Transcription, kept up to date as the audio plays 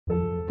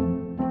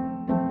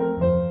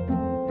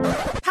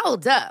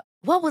Hold up.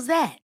 What was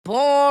that?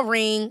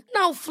 Boring.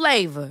 No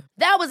flavor.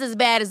 That was as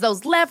bad as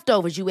those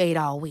leftovers you ate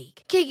all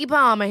week. Keke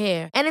Palmer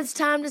here, and it's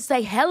time to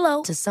say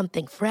hello to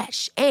something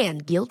fresh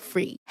and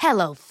guilt-free.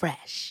 Hello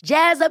Fresh.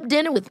 Jazz up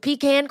dinner with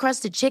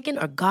pecan-crusted chicken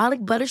or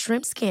garlic butter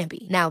shrimp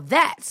scampi. Now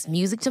that's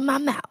music to my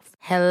mouth.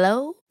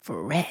 Hello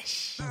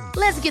Fresh.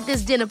 Let's get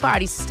this dinner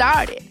party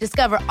started.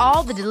 Discover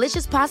all the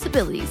delicious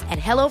possibilities at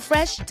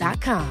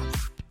hellofresh.com.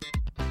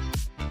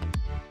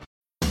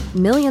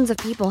 Millions of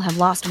people have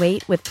lost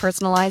weight with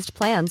personalized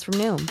plans from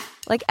Noom.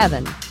 Like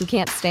Evan, who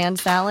can't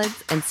stand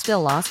salads and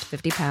still lost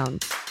 50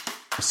 pounds.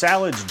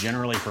 Salads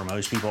generally for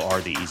most people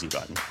are the easy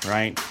button,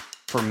 right?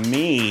 For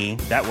me,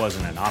 that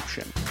wasn't an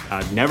option.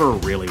 I never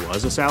really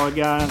was a salad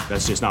guy.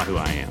 That's just not who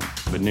I am.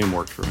 But Noom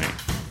worked for me.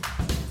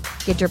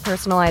 Get your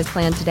personalized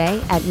plan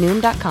today at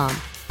Noom.com.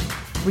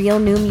 Real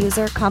Noom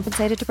user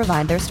compensated to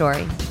provide their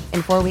story.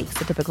 In 4 weeks,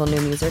 the typical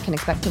Noom user can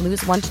expect to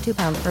lose 1 to 2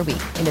 pounds per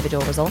week.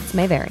 Individual results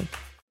may vary.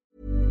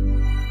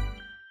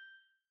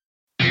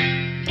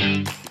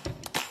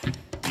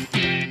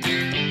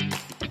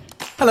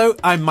 Hello,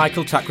 I'm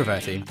Michael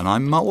Chakraverty. And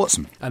I'm Mark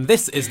Watson. And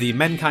this is the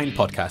Menkind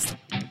Podcast.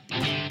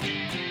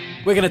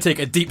 We're going to take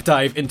a deep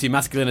dive into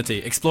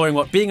masculinity, exploring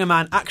what being a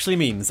man actually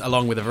means,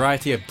 along with a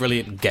variety of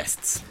brilliant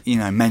guests. You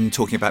know, men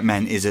talking about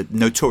men is a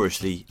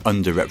notoriously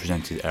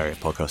underrepresented area of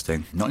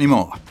podcasting. Not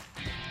anymore.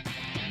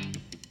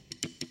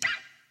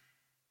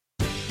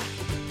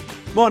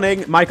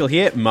 Morning, Michael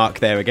here, Mark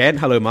there again.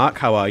 Hello Mark,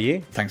 how are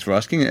you? Thanks for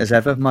asking, as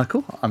ever,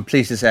 Michael. I'm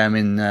pleased to say I'm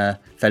in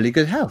fairly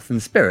good health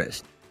and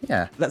spirits.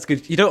 Yeah. That's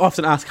good. You don't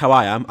often ask how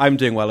I am. I'm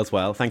doing well as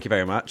well. Thank you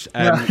very much.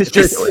 No,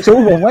 it's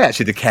all one way,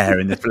 actually, to care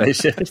in this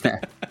place, isn't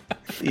it?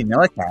 You know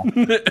I can.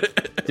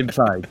 It's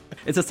implied.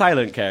 It's a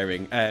silent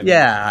caring.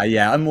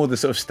 Yeah. I'm more the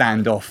sort of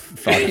standoff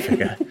father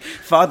figure.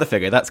 Father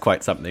figure, that's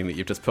quite something that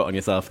you've just put on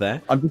yourself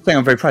there. I'm just saying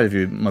I'm very proud of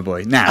you, my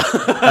boy. Now,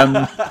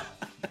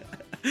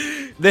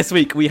 this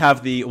week we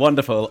have the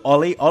wonderful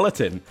Ollie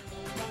Ollerton.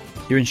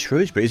 You're in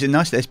Shrewsbury. Is it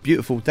nice? It's a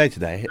beautiful day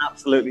today.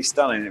 Absolutely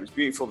stunning. It was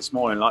beautiful this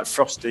morning, like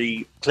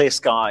frosty, clear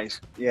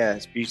skies. Yeah,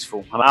 it's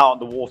beautiful. I'm out on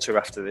the water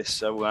after this,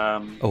 so...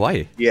 Oh, are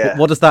you? Yeah.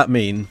 What does that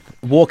mean?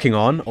 Walking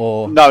on,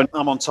 or...? No,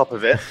 I'm on top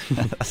of it.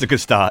 That's a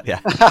good start, yeah.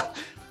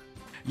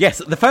 Yes,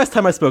 the first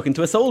time I've spoken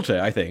to a soldier,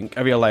 I think.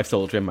 A real-life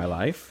soldier in my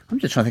life. I'm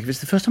just trying to think if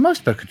it's the first time I've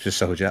spoken to a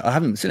soldier. I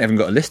certainly haven't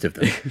got a list of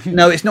them.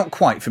 No, it's not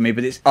quite for me,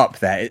 but it's up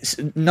there.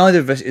 Neither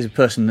of us is a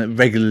person that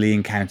regularly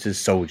encounters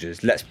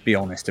soldiers. Let's be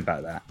honest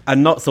about that.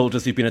 And not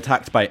soldiers who've been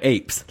attacked by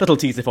apes. Little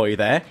teaser for you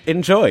there.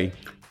 Enjoy.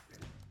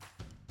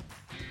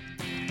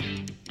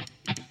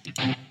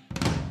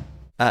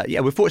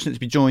 We're fortunate to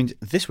be joined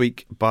this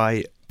week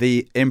by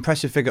the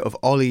impressive figure of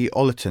Ollie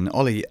Ollerton.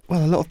 Ollie,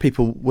 well, a lot of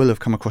people will have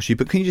come across you,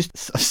 but can you just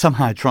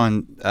somehow try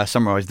and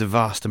summarise the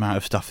vast amount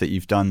of stuff that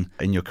you've done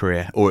in your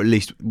career, or at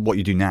least what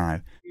you do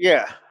now?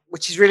 Yeah,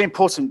 which is really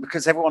important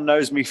because everyone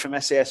knows me from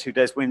SAS Who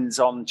Dares Wins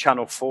on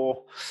Channel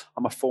 4.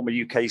 I'm a former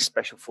UK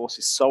Special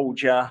Forces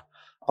soldier,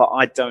 but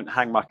I don't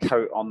hang my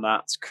coat on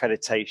that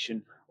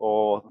accreditation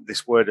or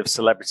this word of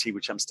celebrity,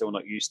 which I'm still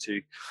not used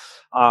to.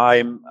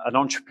 I'm an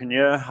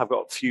entrepreneur. I've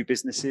got a few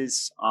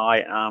businesses.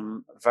 I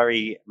am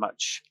very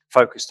much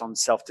focused on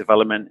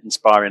self-development,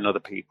 inspiring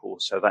other people.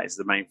 So that is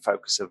the main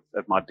focus of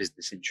my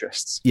business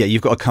interests. Yeah,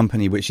 you've got a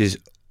company which is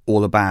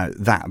all about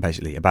that,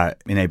 basically, about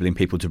enabling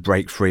people to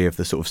break free of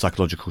the sort of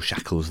psychological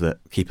shackles that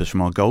keep us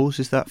from our goals.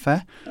 Is that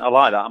fair? I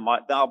like that.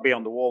 That'll be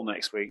on the wall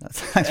next week.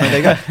 Thanks, mate. There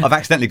you go. I've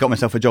accidentally got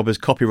myself a job as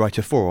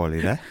copywriter for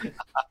Ollie there.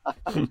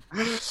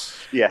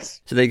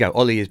 Yes. So there you go.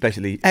 Ollie is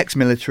basically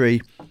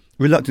ex-military,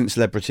 reluctant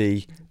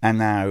celebrity, and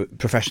now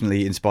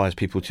professionally inspires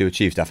people to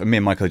achieve stuff. And me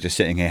and Michael are just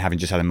sitting here having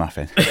just had a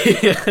muffin.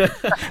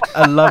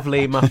 A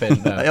lovely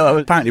muffin.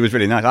 Apparently it was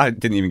really nice. I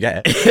didn't even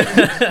get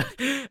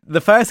it.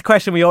 The first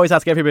question we always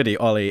ask everybody,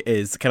 Ollie,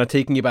 is kind of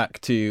taking you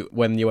back to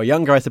when you were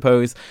younger, I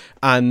suppose,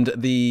 and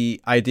the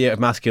idea of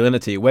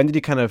masculinity. When did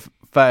you kind of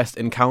first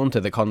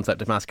encounter the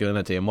concept of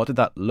masculinity, and what did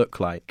that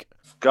look like?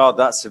 God,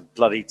 that's a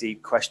bloody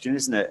deep question,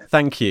 isn't it?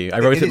 Thank you. I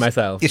wrote it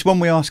myself. It's one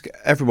we ask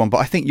everyone, but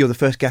I think you're the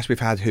first guest we've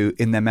had who,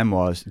 in their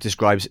memoirs,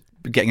 describes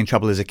getting in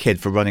trouble as a kid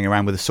for running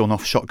around with a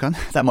sawn-off shotgun.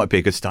 That might be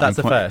a good starting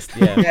point. That's the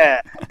first,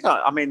 yeah. Yeah.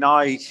 I mean,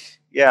 I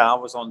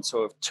was on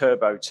sort of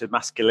turbo to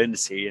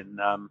masculinity, and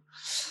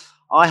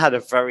I had a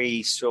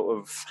very sort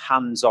of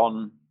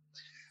hands-on,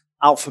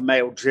 alpha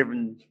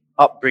male-driven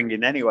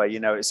upbringing anyway.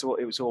 You know,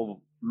 it was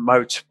all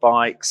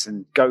motorbikes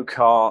and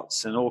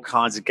go-karts and all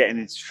kinds of getting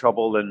into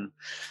trouble, and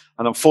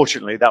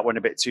unfortunately that went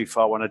a bit too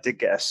far when I did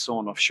get a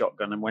sawn-off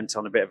shotgun and went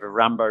on a bit of a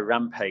Rambo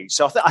rampage.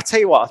 So I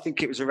tell you what, I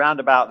think it was around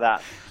about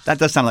that. That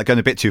does sound like going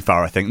a bit too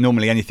far, I think.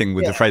 Normally anything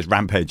with the phrase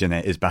rampage in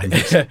it is bad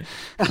news.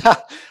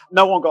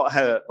 No one got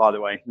hurt, by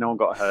the way. No one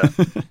got hurt.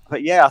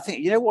 But yeah, I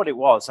think, you know what it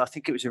was? I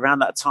think it was around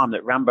that time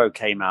that Rambo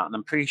came out, and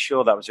I'm pretty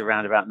sure that was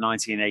around about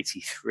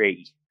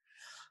 1983.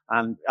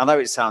 And I know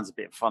it sounds a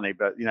bit funny,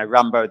 but, you know,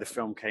 Rambo, the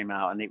film, came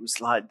out, and it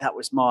was like, that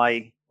was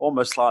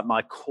almost like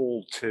my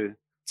call to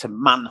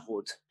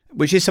manhood.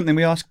 Which is something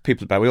we ask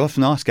people about. We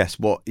often ask guests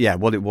what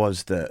it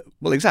was that,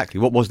 well, exactly,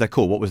 what was their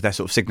call? What was their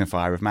sort of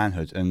signifier of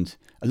manhood? And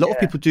a lot of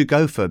people do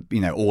go for,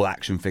 all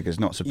action figures,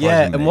 not surprisingly.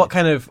 Yeah, and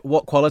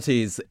what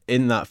qualities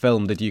in that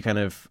film did you kind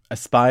of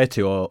aspire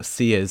to or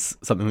see as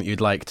something that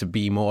you'd like to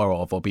be more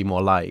of or be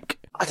more like?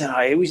 I don't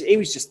know. He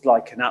was just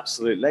like an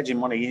absolute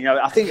legend, wasn't he?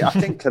 I think a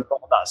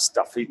lot of that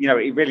stuff, it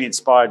really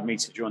inspired me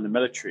to join the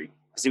military.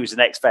 Because he was an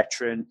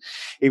ex-veteran,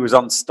 he was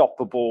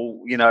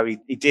unstoppable.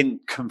 He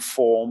didn't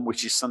conform,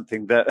 which is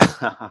something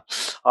that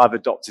I've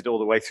adopted all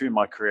the way through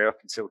my career up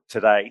until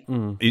today.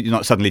 You're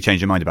not suddenly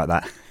changed your mind about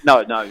that?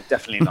 No,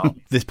 definitely not.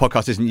 This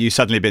podcast isn't you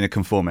suddenly being a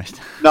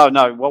conformist. No.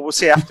 Well, we'll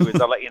see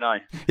afterwards. I'll let you know.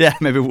 Yeah,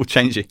 maybe we'll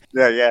change you.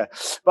 Yeah.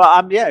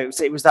 But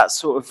it was that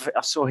sort of.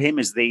 I saw him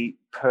as the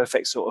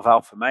perfect sort of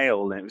alpha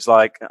male, and it was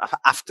like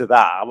after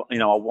that, I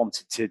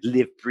wanted to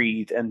live,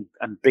 breathe, and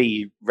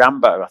be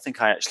Rambo. I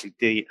think I actually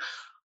did.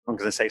 I'm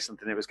going to say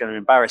something that was going to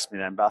embarrass me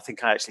then, but I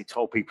think I actually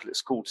told people at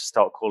school to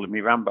start calling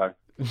me Rambo.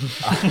 Me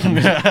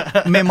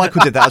and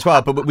Michael did that as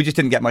well, but we just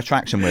didn't get much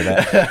traction with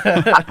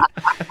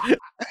it.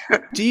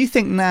 Do you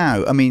think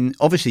now,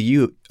 obviously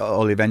you,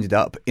 Ollie, have ended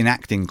up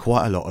enacting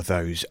quite a lot of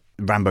those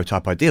Rambo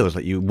type ideals,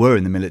 like you were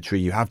in the military,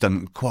 you have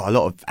done quite a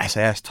lot of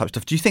SAS type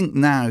stuff. Do you think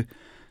now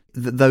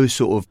that those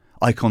sort of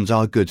icons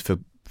are good for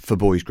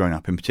boys growing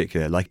up in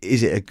particular? Like,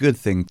 is it a good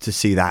thing to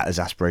see that as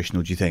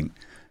aspirational, do you think?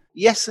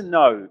 Yes and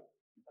no.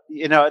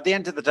 At the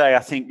end of the day, I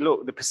think,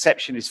 look, the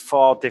perception is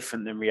far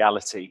different than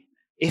reality.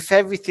 If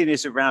everything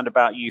is around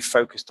about you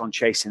focused on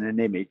chasing an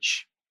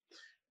image,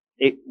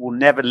 it will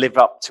never live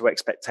up to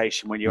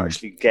expectation when you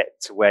actually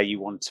get to where you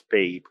want to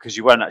be, because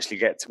you won't actually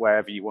get to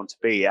wherever you want to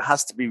be. It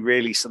has to be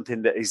really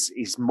something that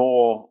is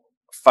more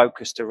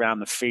focused around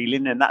the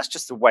feeling, and that's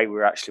just the way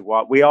we're actually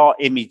wired. We are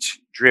image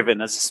driven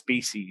as a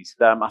species.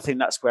 I think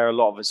that's where a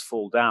lot of us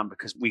fall down,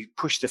 because we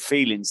push the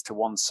feelings to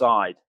one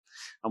side.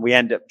 And we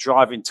end up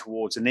driving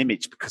towards an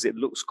image because it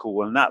looks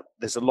cool. And that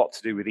there's a lot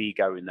to do with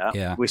ego in that.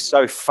 Yeah. We're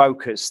so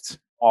focused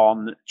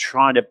on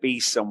trying to be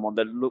someone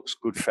that looks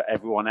good for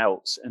everyone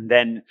else. And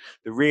then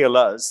the real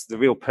us, the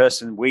real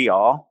person we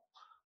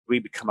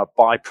become a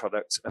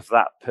byproduct of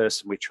that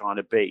person we're trying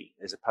to be,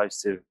 as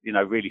opposed to,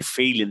 really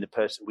feeling the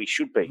person we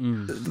should be.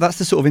 That's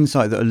the sort of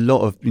insight that a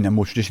lot of,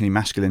 more traditionally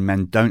masculine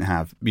men don't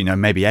have,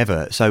 maybe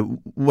ever. So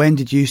when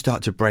did you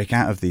start to break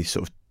out of these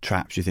sort of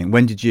traps, you think?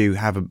 When did you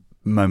have a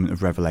moment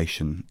of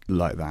revelation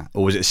like that,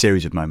 or was it a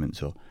series of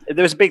moments? Or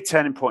there was a big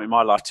turning point in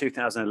my life,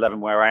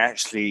 2011, where I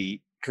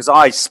actually, because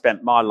I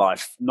spent my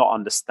life not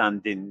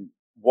understanding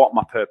what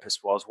my purpose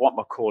was, what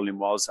my calling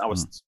was. I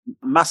was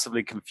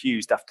massively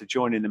confused after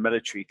joining the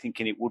military,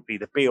 thinking it would be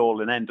the be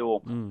all and end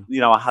all.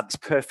 I had this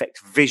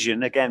perfect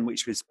vision, again,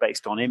 which was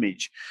based on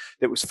image,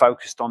 that was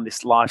focused on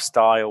this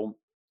lifestyle.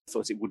 I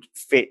thought it would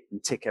fit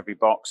and tick every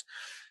box.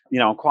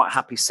 I'm quite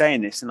happy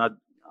saying this, and I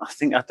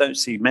think I don't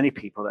see many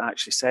people that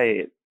actually say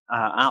it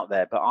out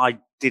there, but I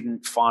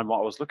didn't find what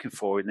I was looking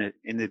for in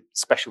the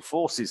special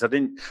forces. I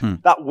didn't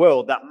that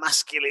world, that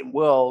masculine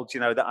world,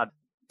 that I'd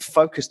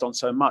focused on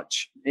so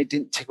much. It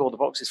didn't tick all the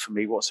boxes for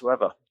me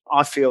whatsoever.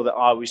 I feel that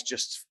I was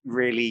just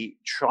really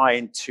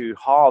trying too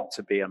hard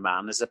to be a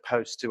man, as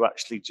opposed to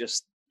actually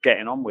just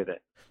getting on with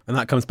it. And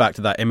that comes back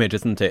to that image,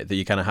 isn't it, that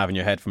you kind of have in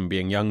your head from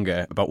being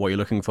younger about what you're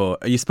looking for.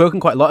 You've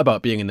spoken quite a lot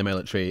about being in the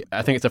military.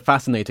 I think it's a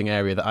fascinating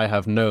area that I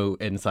have no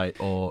insight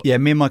or... Yeah,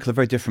 me and Michael are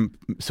very different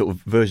sort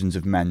of versions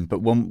of men, but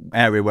one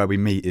area where we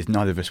meet is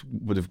neither of us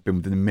would have been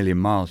within a million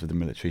miles of the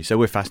military, so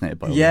we're fascinated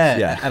by all this.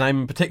 Yeah, and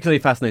I'm particularly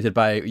fascinated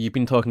by, you've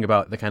been talking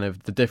about the kind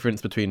of the difference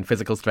between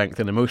physical strength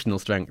and emotional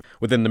strength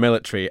within the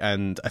military,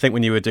 and I think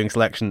when you were doing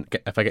selection,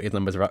 if I get these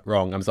numbers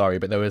wrong, I'm sorry,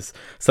 but there was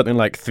something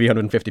like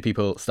 350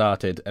 people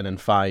started and then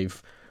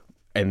 5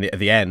 at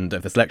the end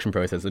of the selection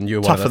process, and you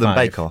were one of the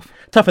 5.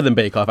 Tougher than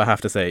Bake Off, I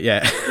have to say,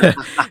 yeah.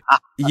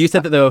 You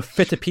said that there were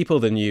fitter people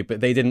than you, but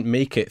they didn't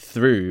make it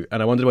through,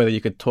 and I wondered whether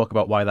you could talk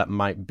about why that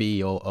might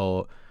be,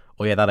 or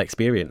that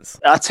experience.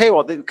 I'll tell you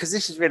what, because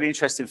this is really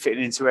interesting,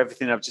 fitting into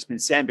everything I've just been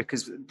saying,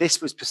 because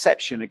this was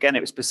perception. Again,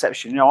 it was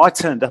perception. I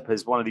turned up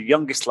as one of the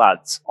youngest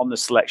lads on the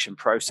selection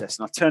process,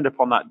 and I turned up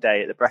on that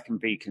day at the Brecon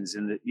Beacons,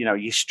 and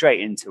you're straight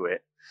into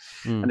it.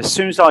 And as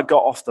soon as I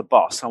got off the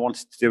bus, I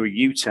wanted to do a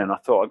U-turn. I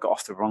thought I got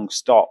off the wrong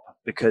stop,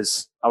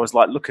 because I was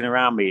like looking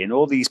around me, and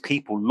all these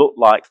people looked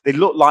like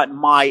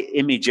my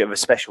image of a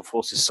special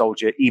forces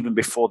soldier even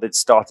before they'd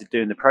started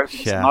doing the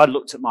process. Yeah. And I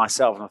looked at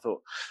myself and I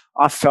thought,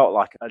 I felt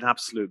like an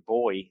absolute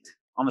boy.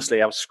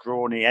 Honestly, I was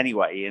scrawny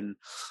anyway, and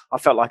I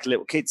felt like a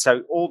little kid.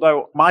 So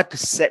although my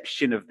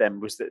perception of them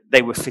was that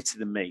they were fitter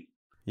than me,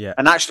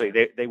 and actually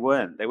they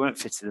weren't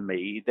fitter than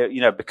me.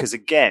 Because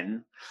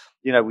again,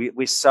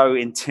 we're so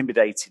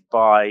intimidated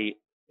by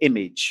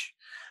image,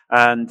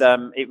 and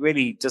it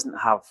really doesn't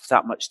have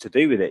that much to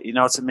do with it. You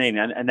know what I mean?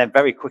 And then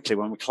very quickly,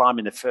 when we're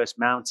climbing the first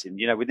mountain,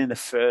 within the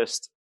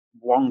first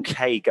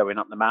 1K going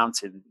up the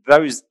mountain,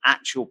 those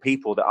actual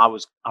people that I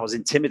was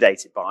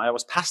intimidated by, I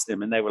was past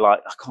them, and they were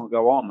like, I can't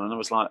go on. And I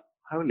was like,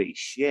 holy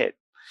shit.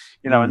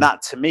 And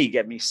that to me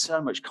gave me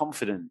so much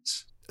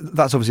confidence.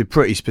 That's obviously a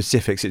pretty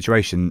specific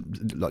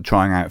situation, like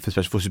trying out for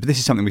special forces. But this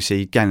is something we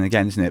see again and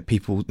again, isn't it?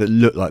 People that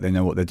look like they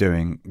know what they're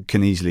doing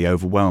can easily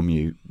overwhelm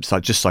you,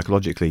 just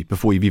psychologically,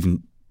 before you've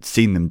even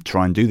seen them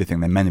try and do the thing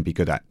they're meant to be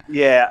good at.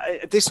 Yeah,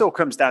 this all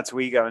comes down to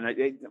ego.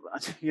 And,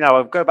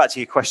 I'll go back to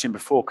your question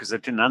before because I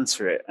didn't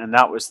answer it. And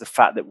that was the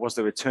fact that was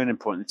there a turning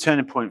point? The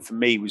turning point for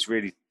me was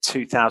really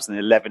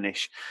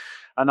 2011-ish.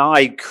 And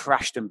I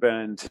crashed and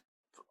burned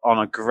on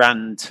a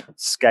grand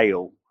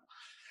scale.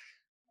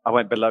 I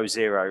went below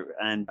zero.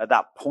 And at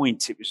that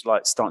point, it was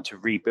like starting to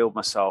rebuild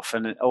myself.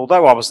 And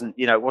although I wasn't,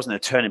 it wasn't a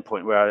turning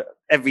point where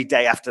every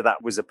day after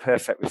that was a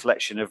perfect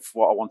reflection of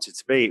what I wanted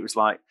to be. It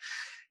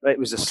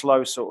was a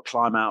slow sort of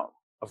climb out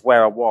of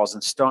where I was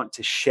and starting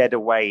to shed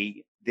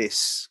away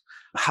this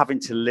having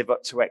to live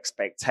up to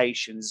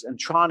expectations and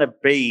trying to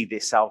be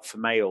this alpha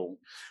male.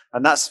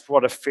 And that's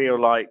what I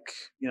feel like,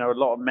 a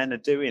lot of men are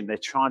doing. They're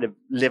trying to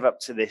live up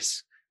to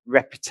this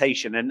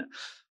reputation. And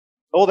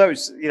all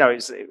those,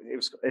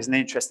 it's an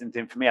interesting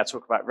thing for me. I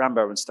talk about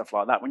Rambo and stuff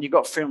like that. When you've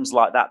got films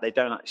like that, they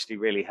don't actually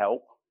really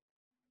help.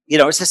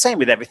 It's the same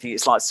with everything.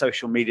 It's like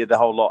social media, the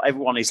whole lot.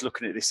 Everyone is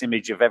looking at this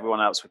image of everyone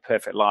else with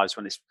perfect lives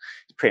when it's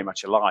pretty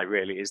much a lie,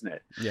 really, isn't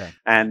it? Yeah.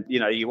 And,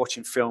 you're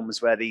watching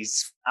films where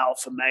these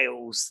alpha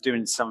males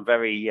doing some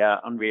very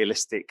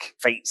unrealistic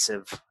feats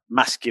of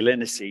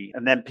masculinity.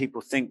 And then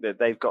people think that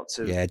they've got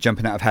to... Yeah,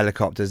 jumping out of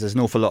helicopters. There's an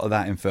awful lot of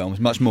that in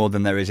films, much more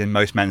than there is in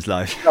most men's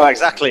lives. No,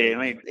 exactly. I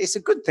mean, it's a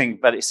good thing,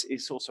 but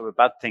it's also a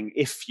bad thing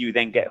if you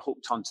then get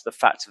hooked onto the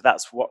fact of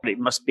that's what it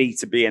must be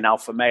to be an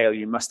alpha male.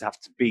 You must have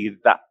to be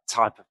that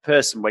type of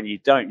person when you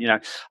don't.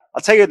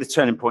 I'll tell you the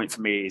turning point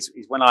for me is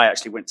when I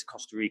actually went to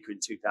Costa Rica in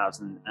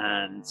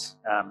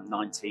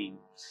 2019.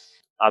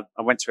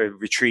 I went to a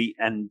retreat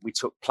and we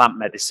took plant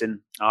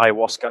medicine,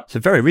 ayahuasca. So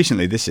very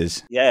recently, this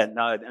is. Yeah,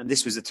 no, and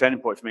this was a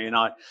turning point for me. And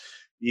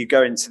you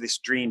go into this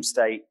dream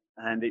state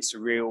and it's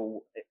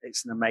an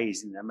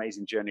amazing,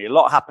 amazing journey. A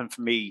lot happened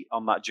for me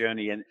on that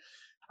journey. And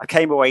I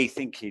came away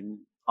thinking,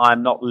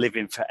 I'm not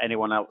living for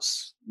anyone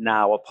else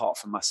now apart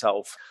from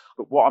myself.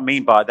 But what I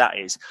mean by that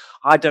is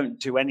I don't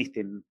do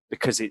anything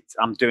because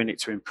I'm doing it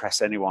to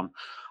impress anyone.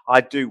 I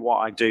do what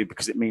I do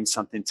because it means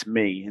something to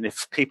me. And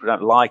if people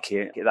don't like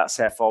it, that's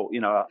their fault.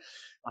 I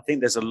think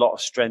there's a lot of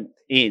strength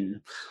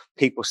in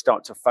people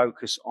start to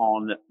focus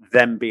on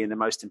them being the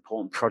most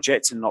important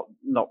project and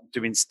not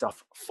doing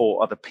stuff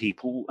for other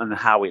people and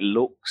how it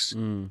looks.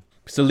 Mm.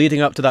 So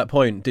leading up to that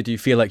point, did you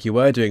feel like you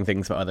were doing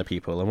things for other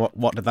people? And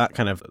what did that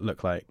kind of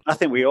look like? I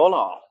think we all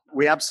are.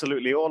 We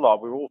absolutely all are.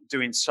 We're all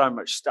doing so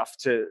much stuff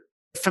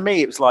for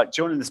me, it was like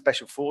joining the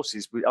Special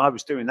Forces. I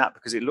was doing that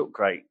because it looked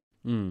great.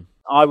 Mm.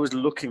 I was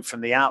looking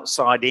from the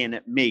outside in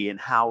at me and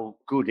how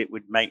good it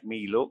would make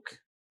me look.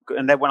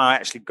 And then when I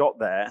actually got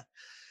there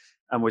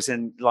and was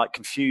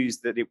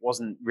confused that it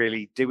wasn't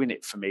really doing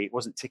it for me, it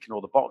wasn't ticking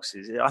all the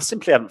boxes. I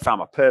simply hadn't found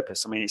my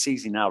purpose. I mean, it's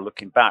easy now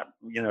looking back,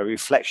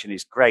 reflection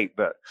is great,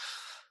 but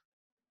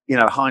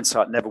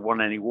hindsight never won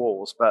any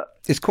wars. But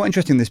it's quite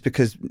interesting this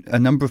because a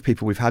number of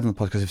people we've had on the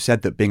podcast have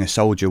said that being a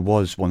soldier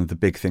was one of the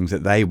big things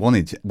that they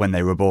wanted when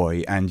they were a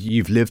boy, and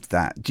you've lived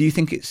that. Do you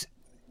think it's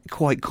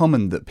quite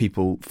common that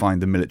people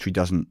find the military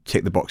doesn't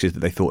tick the boxes that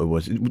they thought it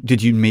was?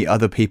 Did you meet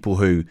other people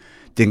who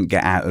didn't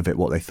get out of it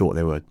what they thought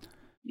they would?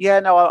 Yeah,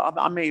 no,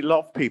 I meet a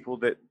lot of people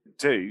that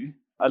do.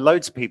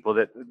 Loads of people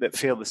that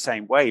feel the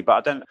same way,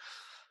 but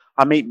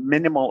I meet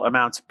minimal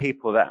amount of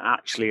people that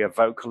actually are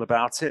vocal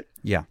about it.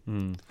 Yeah.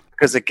 Mm.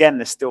 Because again,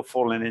 they're still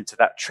falling into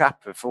that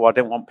trap of, I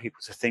don't want people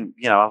to think,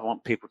 I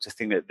want people to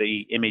think that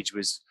the image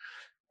was,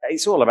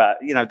 it's all about,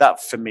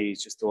 that for me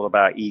is just all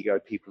about ego.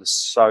 People are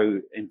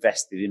so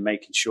invested in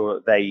making sure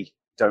that they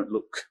don't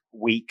look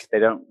weak. They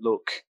don't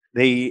look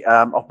the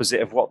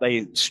opposite of what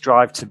they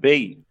strive to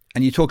be.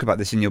 And you talk about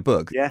this in your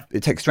book. Yeah.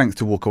 It takes strength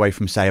to walk away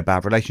from, say, a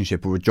bad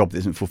relationship or a job that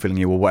isn't fulfilling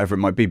you or whatever it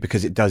might be,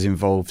 because it does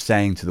involve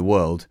saying to the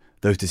world,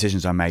 those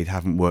decisions I made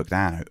haven't worked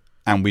out.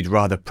 And we'd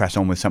rather press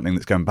on with something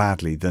that's going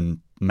badly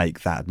than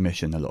make that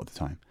admission a lot of the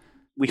time.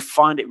 We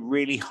find it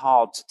really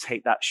hard to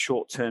take that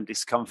short-term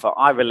discomfort.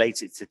 I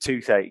relate it to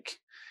toothache.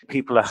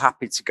 People are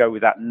happy to go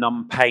with that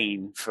numb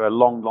pain for a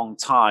long, long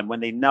time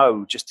when they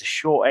know just a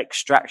short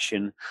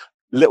extraction,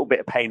 a little bit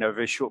of pain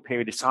over a short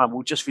period of time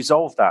will just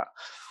resolve that.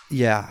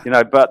 Yeah.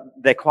 But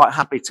they're quite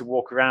happy to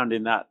walk around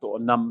in that sort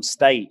of numb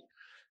state.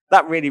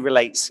 That really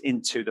relates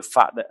into the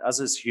fact that us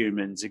as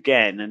humans,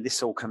 again, and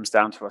this all comes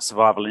down to our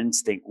survival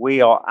instinct,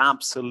 we are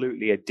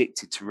absolutely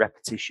addicted to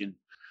repetition,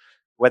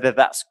 whether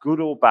that's good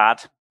or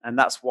bad. And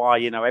that's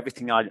why,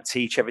 everything I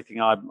teach, everything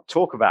I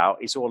talk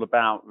about is all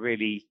about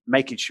really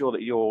making sure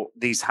that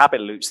these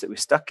habit loops that we're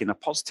stuck in are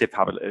positive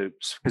habit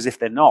loops. Because if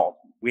they're not,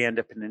 we end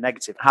up in a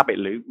negative habit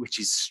loop, which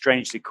is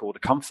strangely called a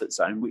comfort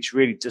zone, which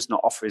really does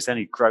not offer us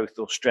any growth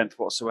or strength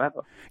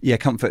whatsoever. Yeah,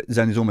 comfort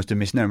zone is almost a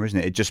misnomer, isn't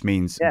it? It just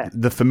means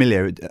the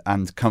familiar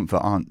and comfort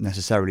aren't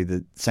necessarily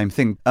the same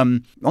thing.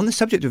 On the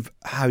subject of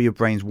how your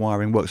brain's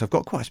wiring works, I've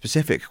got quite a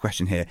specific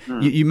question here.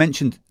 You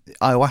mentioned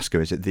ayahuasca,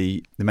 is it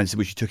the medicine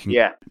which you took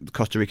in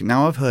Costa Rica?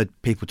 Now, I've heard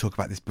people talk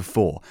about this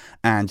before,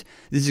 and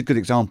this is a good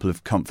example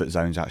of comfort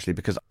zones, actually,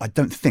 because I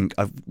don't think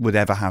I would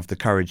ever have the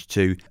courage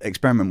to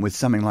experiment with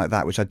something like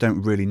that, which I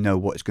don't really know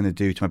what it's going to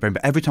do to my brain.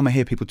 But every time I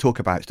hear people talk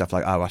about stuff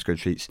like ayahuasca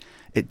retreats,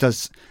 it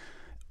does...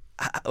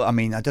 I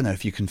mean, I don't know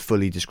if you can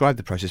fully describe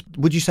the process.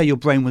 Would you say your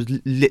brain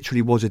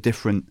was a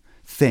different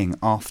thing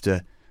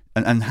after,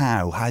 and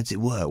how does it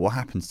work? What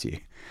happens to you?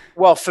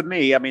 Well, for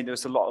me, I mean, there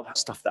was a lot of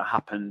stuff that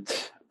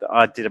happened.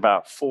 I did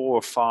about 4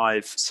 or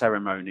 5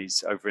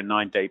 ceremonies over a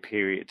 9-day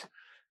period.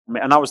 I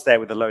mean, and I was there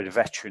with a load of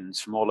veterans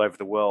from all over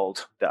the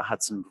world that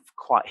had some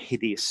quite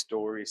hideous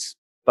stories.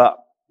 But,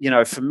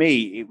 for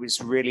me, it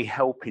was really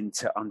helping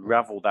to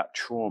unravel that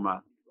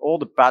trauma, all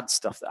the bad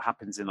stuff that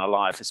happens in our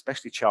life,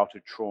 especially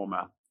childhood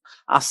trauma.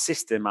 Our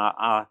system,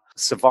 our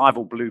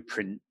survival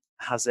blueprint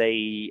has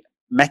a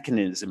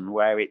mechanism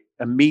where it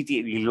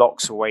immediately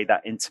locks away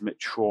that intimate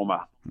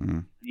trauma,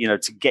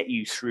 to get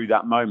you through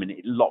that moment.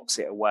 It locks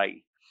it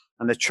away.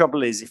 And the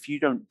trouble is, if you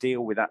don't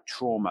deal with that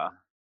trauma,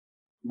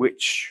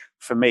 which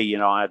for me,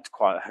 I had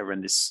quite a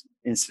horrendous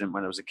incident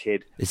when I was a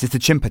kid. Is this the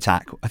chimp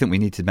attack? I think we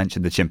need to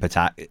mention the chimp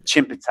attack.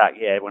 Chimp attack,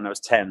 yeah, when I was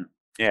 10.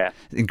 Yeah.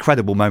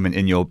 Incredible moment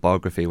in your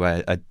biography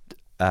where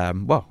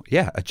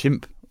a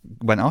chimp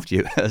went after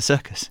you at a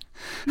circus.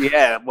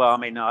 Yeah, well, I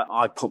mean,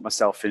 I put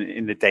myself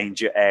in the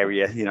danger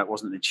area. It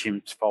wasn't the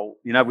chimp's fault,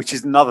 which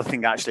is another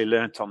thing I actually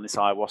learnt on this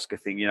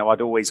ayahuasca thing.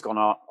 I'd always gone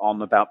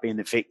on about being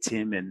the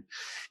victim, and,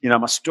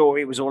 my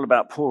story was all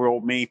about poor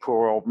old me.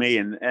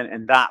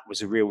 And that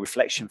was a real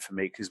reflection for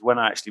me, because when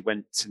I actually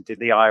went and did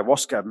the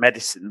ayahuasca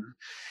medicine,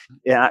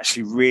 it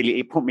actually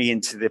it put me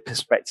into the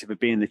perspective of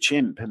being the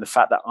chimp, and the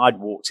fact that I'd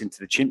walked into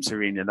the chimps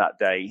arena that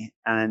day.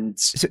 And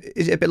so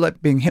is it a bit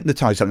like being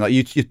hypnotized? Something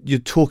like you're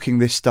talking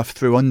this stuff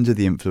through under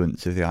the influence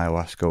of the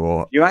ayahuasca,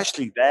 or you're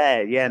actually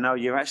there? Yeah, no,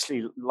 you're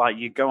actually like,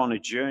 you go on a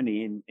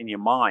journey in your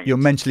mind. You're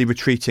mentally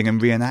retreating and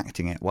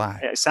reenacting it. Wow.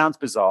 It sounds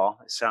bizarre.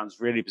 It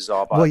sounds really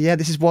bizarre. But well, yeah,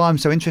 this is why I'm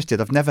so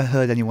interested. I've never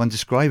heard anyone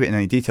describe it in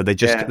any detail. They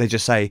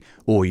just say,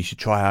 "Oh, you should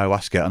try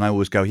ayahuasca," and I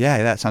always go,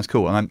 "Yeah, that sounds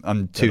cool." And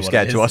I'm too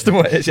scared to ask them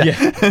what it is.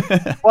 Yeah.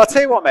 Well, I'll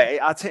tell you what, mate.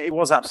 It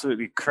was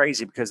absolutely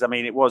crazy, because I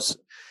mean,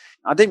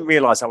 I didn't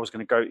realize I was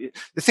going to go.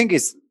 The thing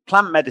is,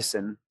 plant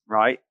medicine,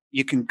 right?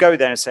 You can go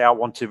there and say, I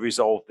want to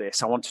resolve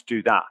this, I want to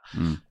do that.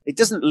 It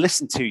doesn't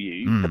listen to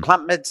you. The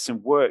plant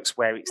medicine works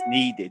where it's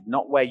needed,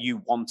 not where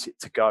you want it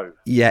to go.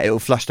 Yeah, it'll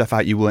flush stuff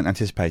out you weren't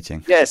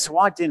anticipating. Yeah, so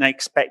I didn't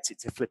expect it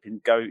to flip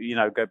and go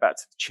back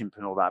to the chimp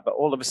and all that. But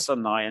all of a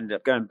sudden, I ended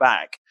up going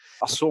back.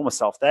 I saw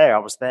myself there. I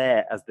was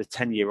there as the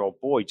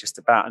 10-year-old boy just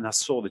about, and I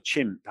saw the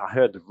chimp. I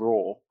heard the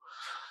roar.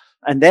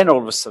 And then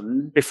all of a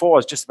sudden, before I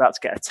was just about to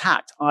get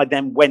attacked, I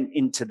then went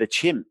into the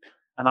chimp.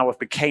 And I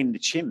became the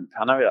chimp.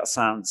 I know that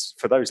sounds,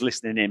 for those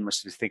listening in,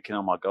 must be thinking,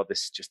 oh my God,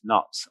 this is just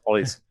nuts.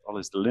 Ollie's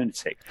the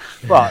lunatic.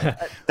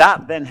 But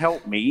that then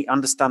helped me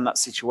understand that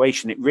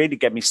situation. It really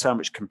gave me so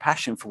much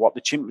compassion for what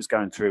the chimp was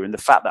going through. And the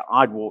fact that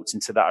I'd walked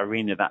into that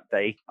arena that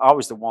day, I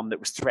was the one that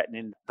was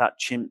threatening that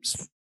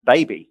chimp's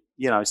baby.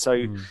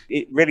 So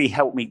it really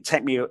helped me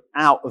take me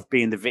out of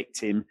being the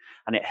victim.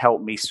 And it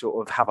helped me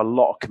sort of have a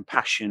lot of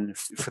compassion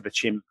for the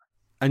chimp.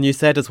 And you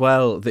said as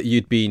well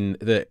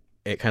that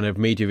it kind of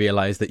made you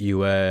realise that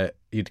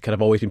you'd kind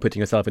of always been putting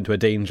yourself into a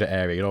danger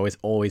area. You'd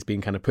always been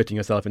kind of putting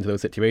yourself into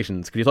those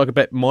situations. Could you talk a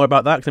bit more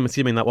about that? Because I'm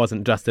assuming that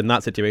wasn't just in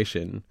that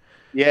situation.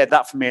 Yeah,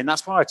 that for me. And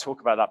that's why I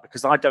talk about that,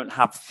 because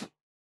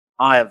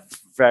I have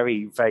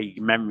very vague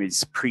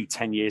memories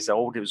pre-10 years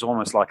old. It was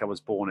almost like I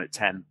was born at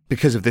 10.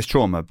 Because of this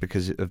trauma,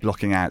 because of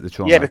blocking out the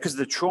trauma? Yeah, because of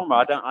the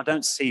trauma. I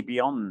don't see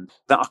beyond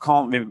that. I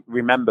can't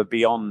remember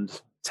beyond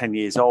 10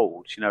 years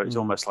old. It's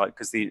almost like,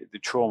 because the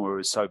trauma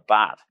was so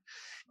bad.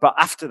 But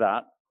after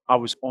that, I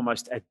was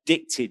almost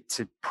addicted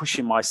to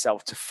pushing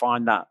myself to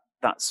find that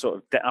sort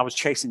of, I was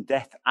chasing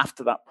death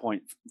after that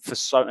point for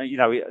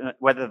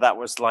whether that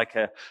was like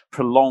a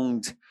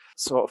prolonged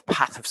sort of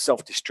path of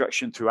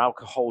self-destruction through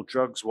alcohol,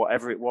 drugs,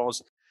 whatever it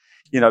was,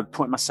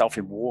 putting myself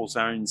in war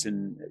zones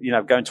and,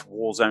 going to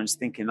war zones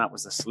thinking that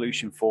was the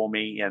solution for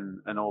me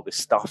and all this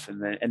stuff.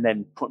 And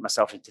then putting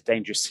myself into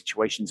dangerous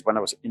situations when I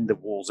was in the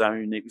war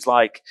zone. It was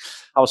like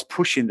I was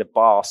pushing the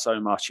bar so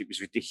much. It was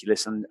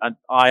ridiculous. And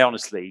I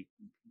honestly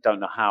don't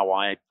know how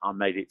I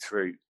made it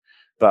through,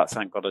 but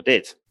thank God I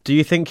did. Do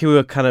you think you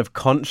were kind of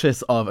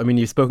conscious of, I mean,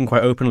 you've spoken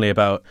quite openly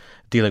about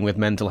dealing with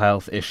mental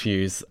health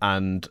issues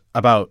and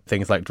about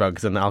things like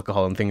drugs and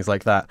alcohol and things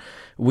like that.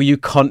 Were you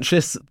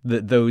conscious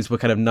that those were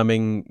kind of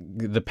numbing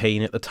the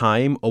pain at the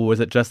time, or was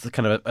it just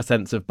kind of a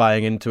sense of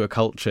buying into a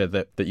culture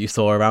that you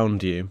saw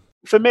around you?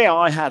 For me,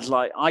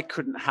 I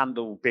couldn't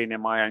handle being in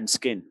my own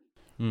skin.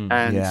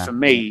 For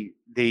me,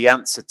 the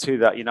answer to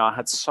that, I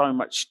had so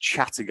much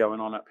chatter going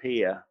on up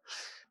here.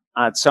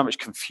 I had so much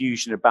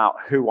confusion about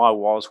who I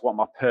was, what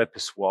my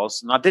purpose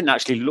was. And I didn't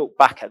actually look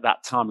back at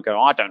that time and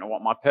go, I don't know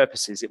what my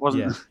purpose is. It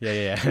wasn't,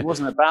 it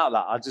wasn't about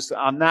that.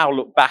 I now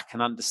look back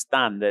and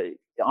understand that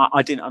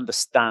I didn't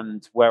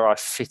understand where I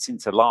fit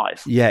into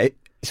life. Yeah.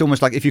 It's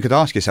almost like if you could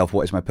ask yourself,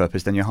 what is my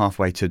purpose? Then you're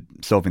halfway to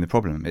solving the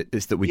problem.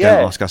 It's that we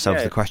don't ask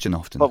ourselves the question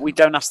often. But we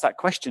don't ask that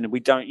question, and we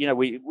don't,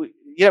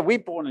 we're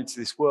born into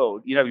this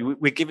world.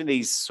 We're given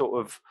these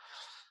sort of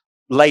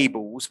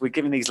labels. We're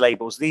given these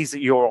labels. These are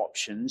your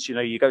options.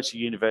 You go to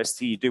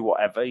university, you do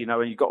whatever,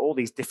 and you've got all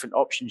these different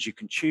options you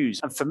can choose.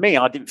 And for me,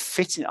 I didn't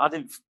fit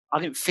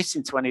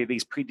into any of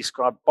these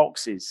pre-described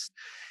boxes.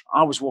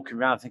 I was walking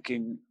around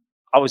thinking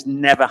I was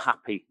never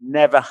happy,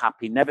 never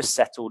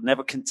settled,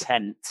 never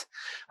content.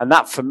 And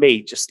that for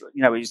me, just,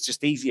 it was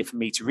just easier for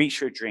me to reach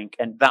for a drink,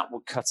 and that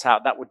would cut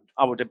out,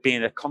 I would have been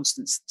in a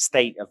constant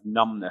state of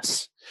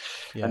numbness.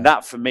 Yeah. And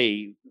that for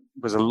me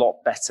was a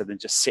lot better than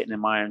just sitting in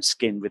my own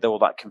skin with all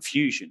that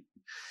confusion.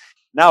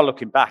 Now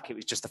looking back, it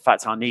was just the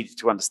fact I needed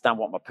to understand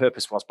what my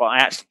purpose was, but I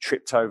actually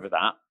tripped over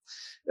that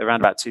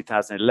around about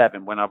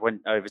 2011 when I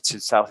went over to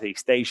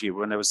Southeast Asia,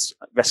 when I was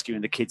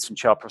rescuing the kids from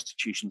child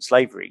prostitution,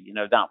 slavery.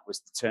 That was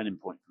the turning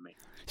point for me.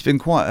 It's been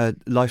quite a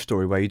life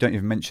story where you don't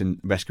even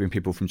mention rescuing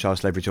people from child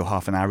slavery till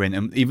half an hour in,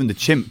 and even the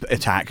chimp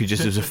attack,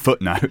 just as a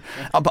footnote.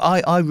 But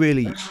I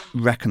really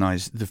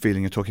recognise the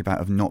feeling you're talking about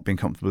of not being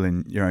comfortable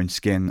in your own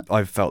skin.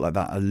 I've felt like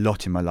that a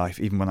lot in my life,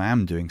 even when I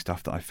am doing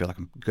stuff that I feel like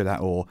I'm good at,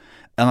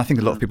 and I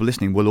think a lot of people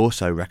listening will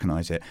also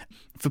recognise it.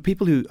 For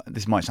people who,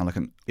 this might sound like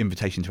an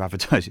invitation to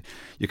advertise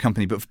your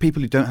company, but for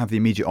people who don't have the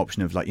immediate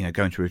option of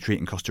going to a retreat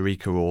in Costa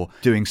Rica or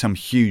doing some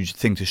huge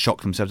thing to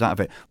shock themselves out of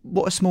it,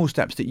 what are small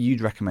steps that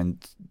you'd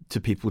recommend to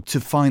people to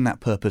find that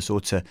purpose, or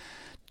to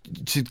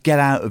get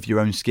out of your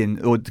own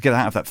skin, or to get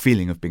out of that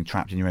feeling of being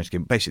trapped in your own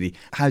skin? Basically,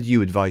 how do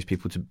you advise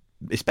people to,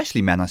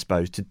 especially men, I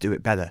suppose, to do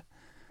it better?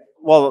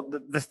 Well,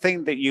 the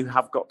thing that you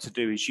have got to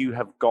do is you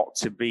have got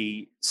to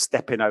be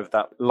stepping over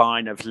that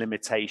line of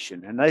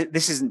limitation. And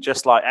this isn't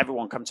just like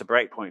everyone come to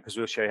Breakpoint because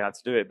we'll show you how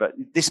to do it, but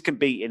this can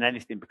be in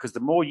anything, because the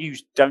more you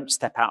don't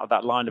step out of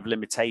that line of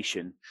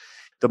limitation,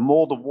 the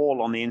more the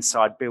wall on the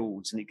inside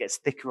builds, and it gets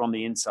thicker on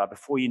the inside.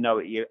 Before you know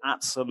it, you're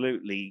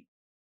absolutely,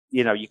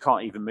 you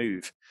can't even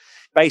move.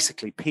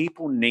 Basically,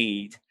 people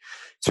need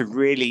to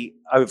really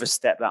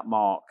overstep that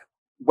mark.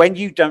 When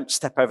you don't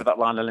step over that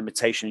line of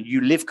limitation,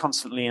 you live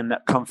constantly in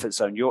that comfort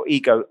zone. Your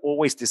ego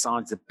always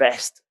designs the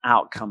best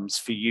outcomes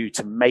for you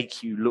to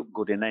make you look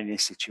good in any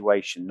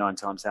situation, 9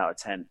 times out of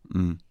 10.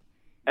 Mm.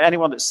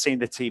 Anyone that's seen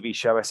the TV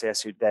show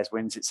SAS Who Dares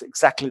Wins, it's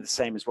exactly the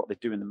same as what they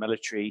do in the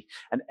military.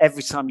 And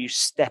every time you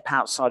step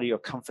outside of your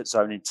comfort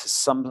zone into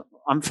some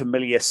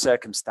unfamiliar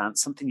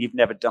circumstance, something you've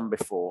never done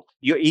before,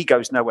 your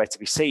ego's nowhere to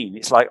be seen.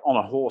 It's like on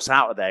a horse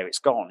out of there, it's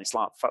gone. It's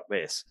like, fuck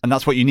this. And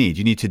that's what you need.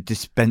 You need to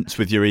dispense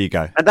with your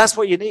ego. And that's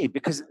what you need,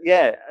 because,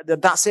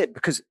 that's it.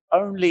 Because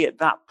only at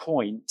that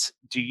point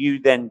do you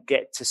then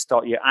get to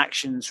start your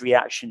actions,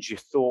 reactions, your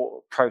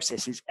thought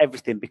processes,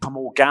 everything become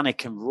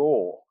organic and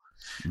raw.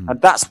 And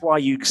that's why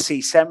you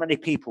see so many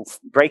people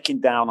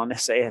breaking down on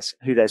SAS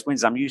Who Dares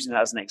Wins. I'm using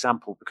that as an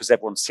example because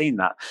everyone's seen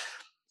that.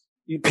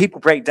 People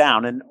break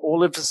down, and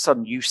all of a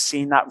sudden you've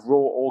seen that raw,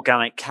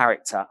 organic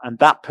character, and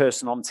that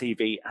person on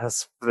TV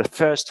has, for the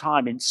first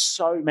time in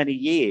so many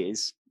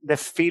years, they're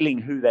feeling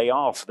who they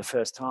are for the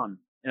first time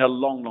in a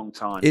long, long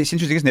time. It's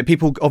interesting, isn't it?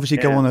 People obviously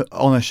go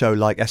on a show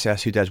like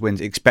SAS Who Dares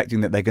Wins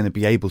expecting that they're going to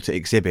be able to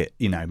exhibit,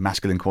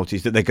 masculine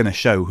qualities, that they're going to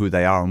show who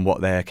they are and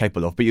what they're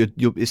capable of. But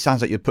it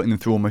sounds like you're putting them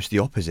through almost the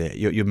opposite.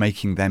 You're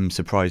making them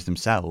surprise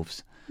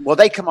themselves. Well,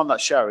 they come on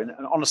that show, and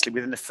honestly,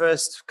 within the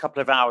first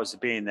couple of hours of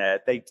being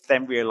there, they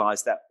then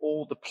realised that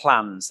all the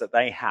plans that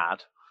they had,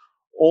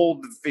 all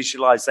the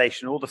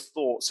visualization, all the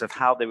thoughts of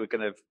how they were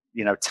going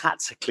to,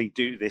 tactically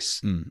do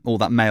this. All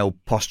that male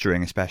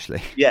posturing,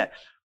 especially. Yeah.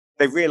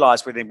 They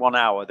realise within 1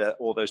 hour that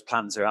all those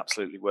plans are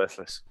absolutely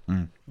worthless.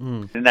 And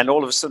then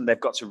all of a sudden they've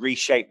got to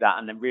reshape that,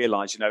 and then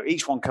realise,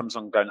 each one comes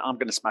on going, I'm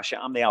going to smash it.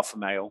 I'm the alpha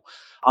male.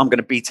 I'm going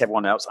to beat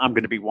everyone else. I'm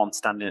going to be one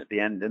standing at the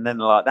end. And then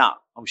they're like that.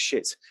 Oh,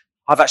 shit.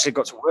 I've actually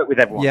got to work with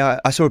everyone.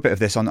 Yeah, I saw a bit of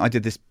this I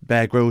did this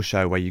Bear Grylls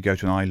show where you go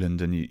to an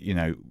island and,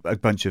 a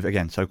bunch of,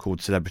 again,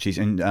 so-called celebrities.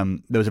 And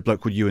there was a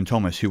bloke called Ewan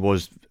Thomas who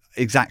was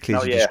exactly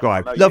as you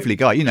described. Lovely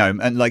guy,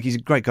 and like he's a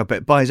great guy.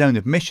 But by his own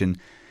admission,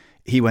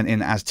 he went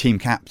in as team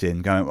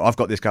captain going, I've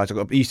got this guy.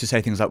 He used to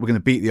say things like, we're going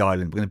to beat the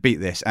island. We're going to beat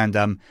this. And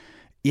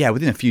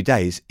within a few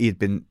days, he had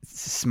been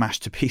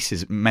smashed to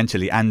pieces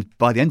mentally. And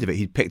by the end of it,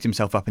 he'd picked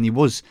himself up, and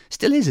he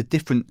still is a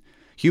different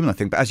human, I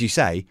think. But as you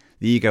say,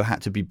 the ego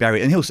had to be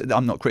buried. And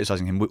I'm not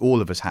criticising him.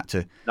 All of us had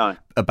to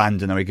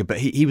abandon our ego. But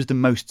he was the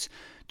most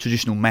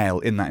traditional male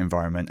in that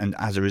environment. And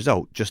as a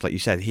result, just like you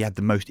said, he had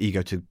the most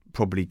ego to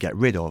probably get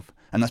rid of.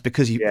 And that's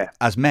because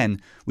as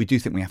men, we do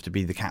think we have to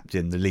be the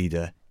captain, the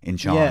leader, in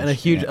charge. Yeah,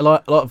 and a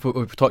lot of what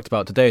we've talked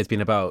about today has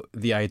been about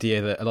the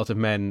idea that a lot of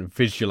men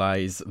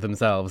visualize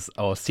themselves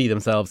or see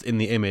themselves in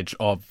the image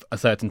of a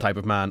certain type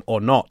of man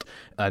or not,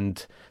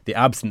 and the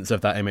absence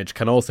of that image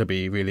can also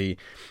be really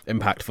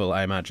impactful,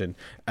 I imagine.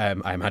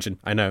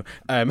 I know.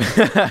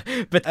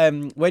 But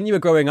when you were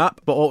growing up,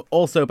 but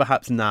also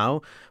perhaps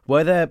now,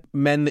 were there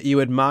men that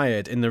you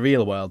admired in the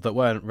real world that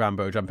weren't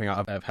Rambo jumping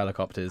out of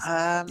helicopters?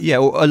 Yeah,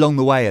 or along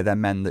the way, are there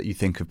men that you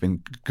think have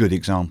been good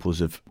examples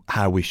of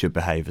how we should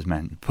behave as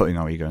men, putting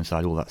our ego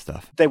aside, all that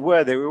stuff? There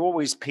were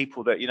always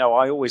people that,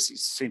 I always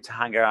seemed to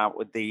hang out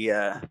with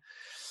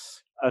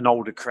an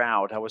older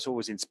crowd. I was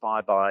always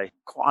inspired by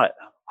quite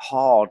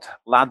hard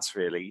lads,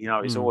 really.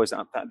 It's always,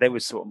 they were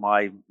sort of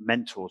my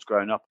mentors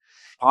growing up.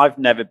 I've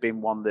never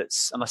been one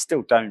and I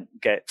still don't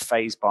get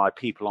fazed by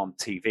people on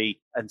TV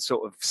and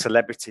sort of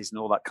celebrities and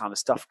all that kind of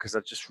stuff, because I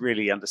just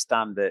really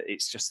understand that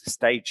it's just a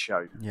stage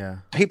show. Yeah.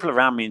 People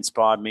around me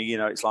inspired me.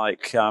 It's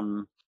like,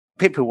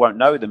 people won't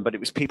know them, but it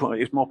was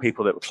more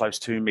people that were close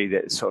to me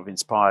that sort of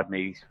inspired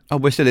me. Oh,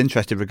 we're still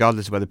interested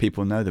regardless of whether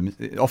people know them.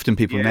 Often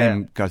people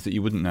name guys that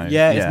you wouldn't know.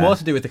 Yeah, it's more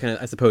to do with the kind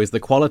of, I suppose, the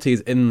qualities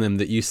in them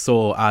that you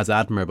saw as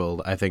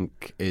admirable, I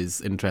think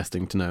is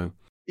interesting to know.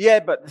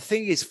 Yeah, but the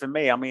thing is, for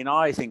me,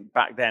 I think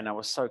back then I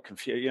was so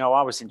confused.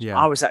 I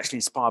was actually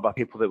inspired by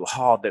people that were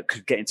hard, that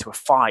could get into a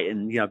fight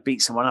and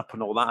beat someone up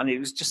and all that, and it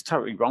was just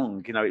totally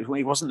wrong.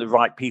 It wasn't the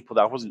right people.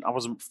 I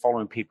wasn't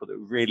following people that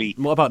really.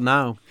 What about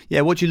now?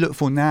 Yeah, what do you look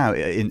for now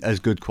as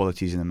good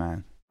qualities in a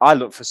man? I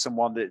look for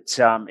someone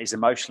that is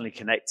emotionally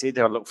connected.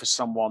 I look for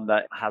someone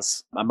that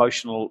has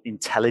emotional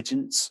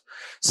intelligence,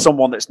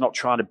 someone that's not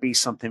trying to be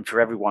something for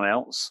everyone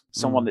else,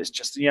 someone that's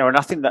just, and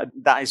I think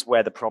that is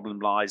where the problem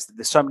lies.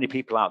 There's so many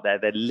people out there,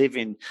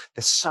 they're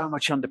so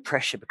much under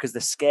pressure because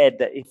they're scared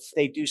that if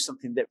they do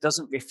something that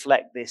doesn't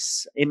reflect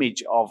this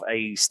image of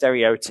a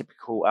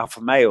stereotypical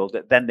alpha male,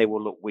 that then they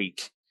will look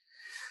weak.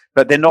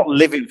 But they're not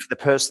living for the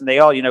person they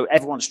are.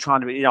 Everyone's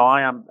trying to be,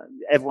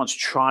 everyone's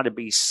trying to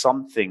be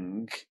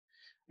something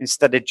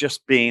instead of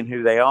just being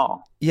who they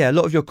are. Yeah, a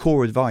lot of your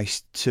core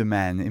advice to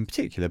men in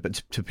particular,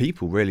 but to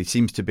people really,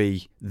 seems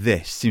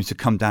to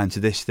come down to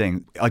this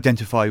thing.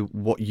 Identify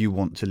what you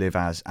want to live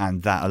as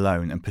and that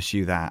alone, and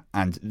pursue that,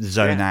 and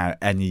zone out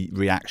any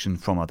reaction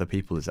from other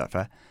people. Is that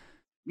fair?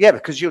 Yeah,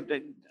 because you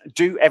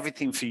do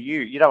everything for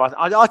you.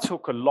 I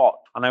talk a lot,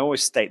 and I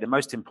always state the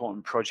most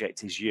important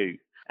project is you.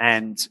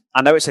 And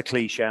I know it's a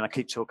cliche and I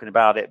keep talking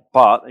about it,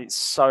 but it's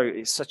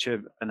such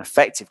an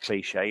effective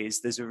cliche.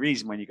 There's a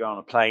reason when you go on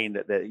a plane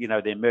that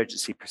the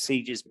emergency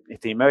procedures,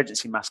 if the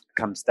emergency mask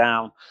comes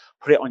down,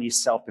 put it on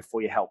yourself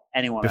before you help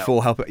anyone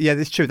else. Yeah,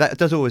 that's true. That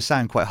does always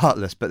sound quite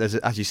heartless, but there's,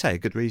 as you say, a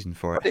good reason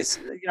for it. But it's,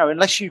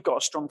 unless you've got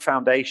a strong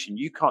foundation,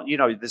 you can't,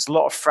 there's a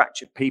lot of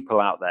fractured people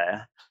out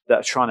there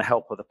that are trying to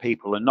help other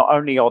people. And not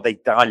only are they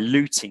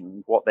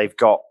diluting what they've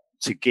got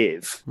to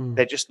give,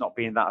 they're just not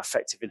being that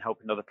effective in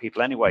helping other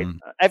people anyway.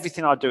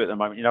 Everything I do at the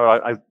moment,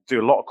 I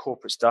do a lot of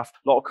corporate stuff,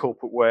 a lot of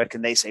corporate work,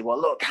 and they say,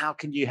 well, look, how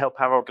can you help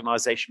our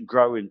organization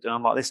grow? And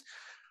I'm like this.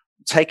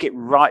 Take it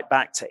right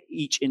back to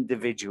each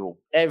individual,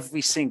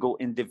 every single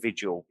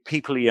individual.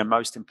 People are your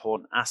most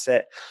important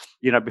asset.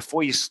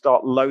 Before you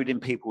start loading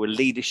people with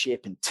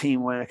leadership and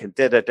teamwork and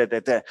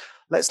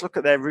let's look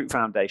at their root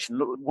foundation.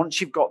 Look, once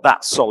you've got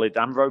that solid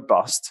and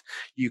robust,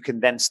 you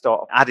can then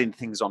start adding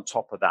things on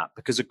top of that.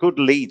 Because a good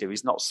leader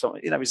is not so,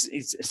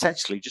 is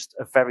essentially just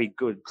a very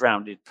good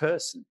grounded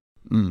person.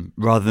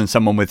 Rather than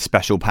someone with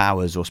special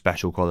powers or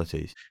special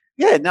qualities.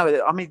 Yeah,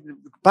 no,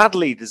 bad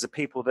leaders are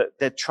people that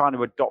they're trying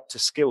to adopt a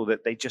skill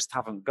that they just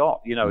haven't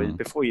got.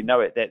 Before you know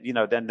it, that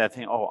then they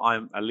think, oh,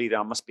 I'm a leader,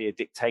 I must be a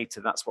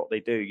dictator. That's what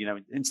they do.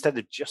 Instead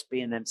of just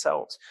being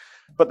themselves.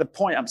 But the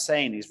point I'm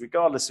saying is,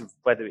 regardless of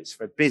whether it's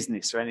for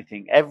business or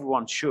anything,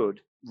 everyone should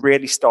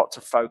really start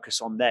to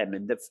focus on them,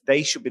 and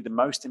they should be the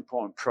most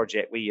important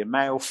project. Where you're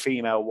male,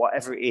 female,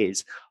 whatever it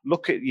is,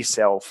 look at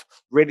yourself,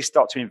 really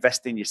start to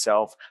invest in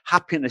yourself.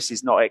 Happiness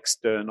is not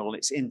external,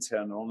 it's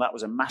internal, and that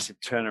was a massive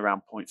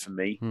turnaround point for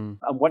me. And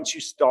once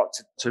you start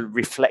to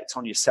reflect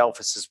on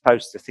yourself as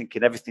opposed to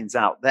thinking everything's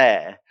out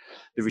there,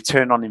 the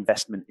return on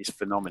investment is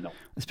phenomenal.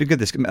 It's been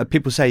good.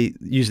 People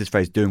use this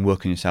phrase, doing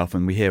work on yourself,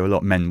 and we hear a lot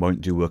of men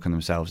won't do work on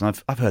themselves, and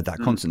I've heard that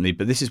constantly,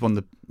 but this is one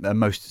of the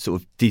most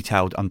sort of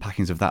detailed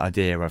unpackings of that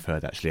idea I've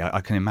heard, actually. I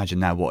can imagine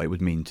now what it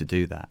would mean to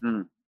do that.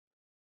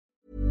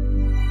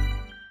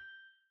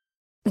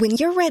 When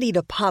you're ready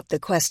to pop the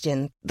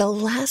question, the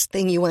last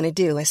thing you want to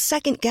do is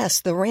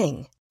second-guess the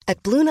ring.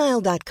 At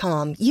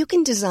BlueNile.com, you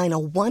can design a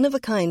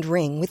one-of-a-kind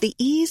ring with the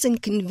ease and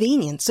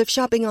convenience of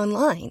shopping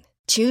online.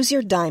 Choose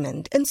your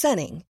diamond and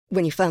setting.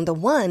 When you find the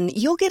one,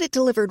 you'll get it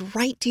delivered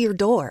right to your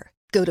door.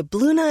 Go to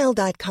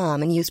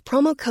BlueNile.com and use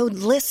promo code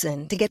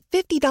LISTEN to get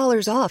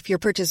 $50 off your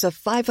purchase of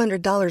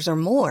 $500 or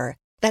more.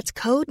 That's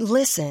code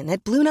LISTEN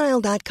at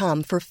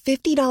BlueNile.com for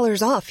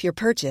 $50 off your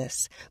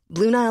purchase.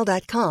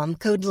 BlueNile.com,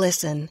 code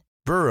LISTEN.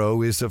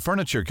 Burrow is a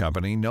furniture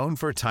company known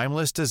for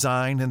timeless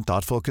design and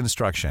thoughtful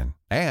construction,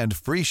 and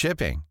free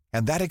shipping,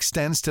 and that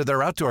extends to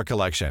their outdoor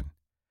collection.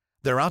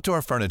 Their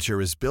outdoor furniture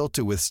is built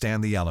to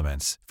withstand the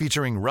elements,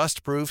 featuring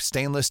rust-proof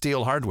stainless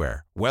steel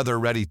hardware,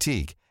 weather-ready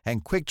teak,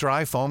 and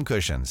quick-dry foam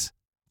cushions.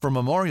 For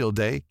Memorial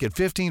Day, get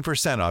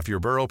 15% off your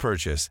Burrow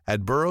purchase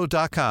at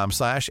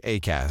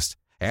burrow.com/ACAST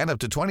and up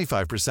to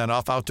 25%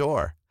 off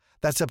outdoor.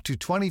 That's up to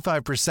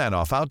 25%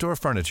 off outdoor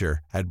furniture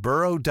at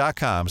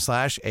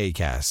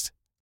burrow.com/ACAST.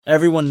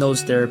 Everyone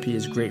knows therapy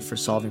is great for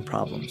solving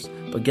problems,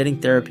 but getting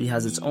therapy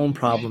has its own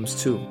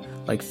problems too,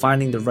 like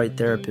finding the right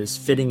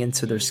therapist, fitting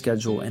into their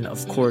schedule, and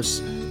of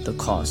course, the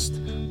cost.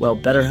 Well,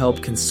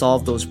 BetterHelp can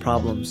solve those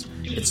problems.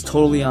 It's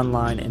totally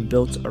online and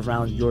built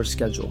around your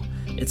schedule.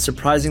 It's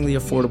surprisingly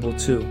affordable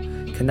too.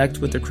 Connect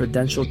with a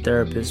credentialed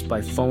therapist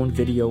by phone,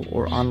 video,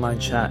 or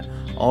online chat,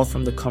 all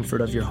from the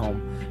comfort of your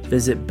home.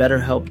 Visit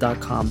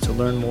BetterHelp.com to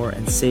learn more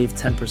and save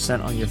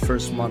 10% on your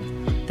first month.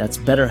 That's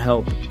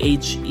BetterHelp,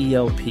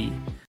 H-E-L-P.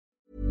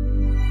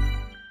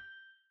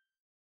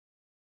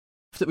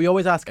 So we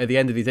always ask at the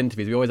end of these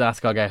interviews, we always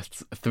ask our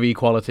guests 3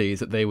 qualities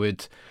that they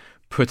would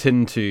put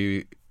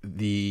into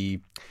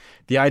the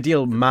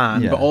ideal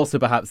man, but also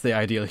perhaps the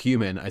ideal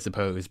human, I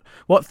suppose.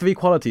 What 3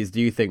 qualities do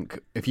you think,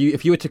 if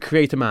you were to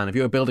create a man, if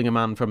you were building a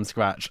man from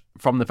scratch,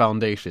 from the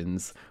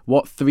foundations,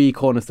 what 3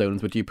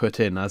 cornerstones would you put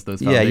in as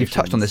those foundations? Yeah, you've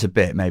touched on this a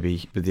bit,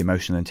 maybe, with the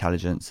emotional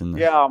intelligence.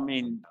 Yeah, I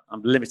mean,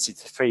 I'm limited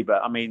to 3,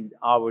 but I mean,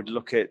 I would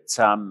look at...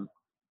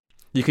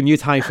 You can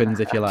use hyphens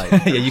if you like.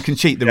 Yeah, you can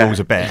cheat the rules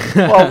a bit.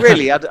 Well,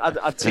 really, I'd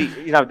teach,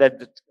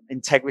 the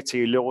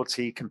integrity,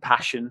 loyalty,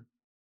 compassion.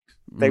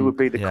 They would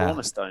be the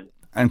cornerstone.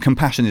 And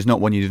compassion is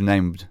not one you'd have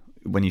named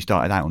when you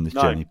started out on this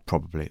journey,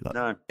 probably.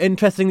 No.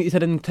 Interesting that you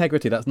said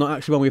integrity. That's not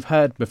actually one we've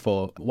heard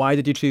before. Why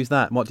did you choose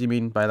that? What do you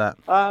mean by that?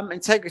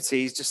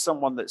 Integrity is just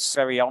someone that's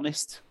very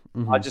honest.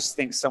 I just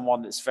think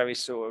someone that's very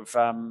sort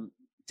of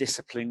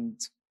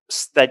disciplined,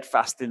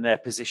 steadfast in their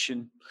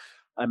position,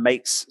 and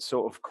makes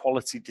sort of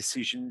quality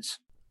decisions.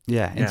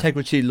 Yeah,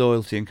 integrity,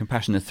 loyalty, and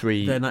compassion are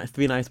 3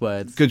 3 nice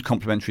words. Good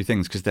complementary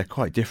things, because they're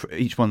quite different.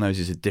 Each one of those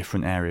is a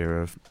different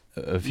area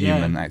of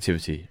human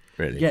activity,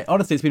 really. Yeah,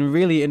 honestly, it's been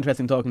really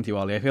interesting talking to you,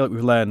 Ollie. I feel like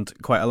we've learned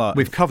quite a lot.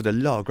 We've covered a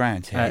lot of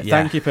ground here.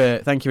 Thank you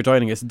for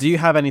joining us. Do you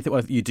have anything?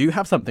 Well, you do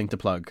have something to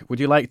plug.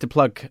 Would you like to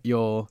plug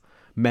your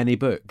many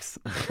books,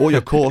 or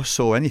your course,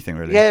 or anything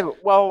really? Yeah,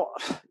 well,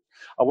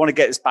 I want to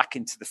get us back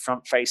into the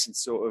front-facing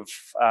sort of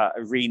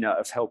arena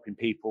of helping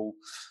people.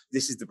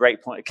 This is the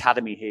Breakpoint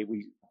Academy here.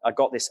 I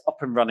got this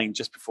up and running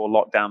just before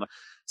lockdown.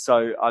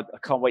 So I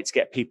can't wait to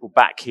get people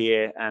back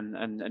here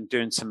and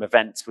doing some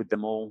events with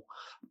them all.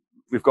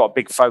 We've got a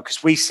big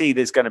focus. We see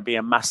there's going to be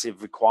a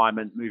massive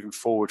requirement moving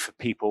forward for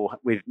people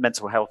with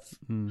mental health.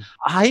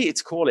 I hate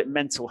to call it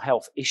mental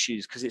health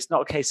issues, because it's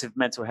not a case of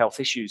mental health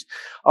issues.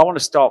 I want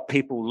to start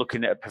people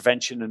looking at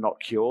prevention and not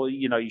cure.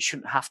 You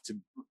shouldn't have to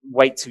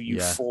wait till you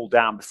fall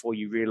down before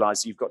you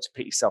realize you've got to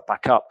pick yourself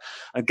back up,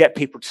 and get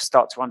people to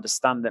start to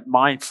understand that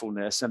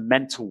mindfulness and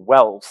mental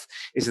wealth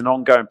is an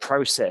ongoing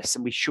process,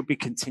 and we should be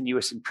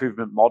continuous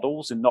improvement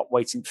models and not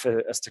waiting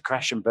for us to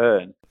crash and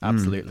burn.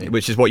 Absolutely.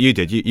 Which is what you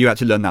did. You had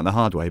to learn that the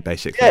hard way,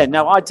 basically. Yeah,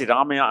 no, I did.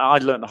 I mean, I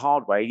learned the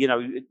hard way.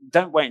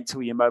 Don't wait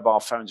until your mobile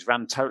phone's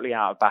ran totally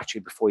out of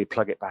battery before you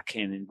plug it back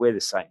in, and we're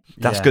the same.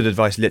 That's good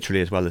advice,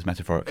 literally as well as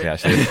metaphorically,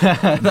 actually.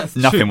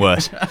 Nothing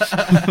worse.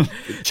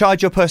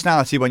 Charge your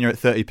personality when you're at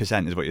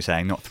 30%, is what you're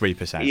saying, not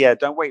 3%. Yeah,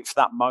 don't wait for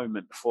that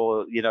moment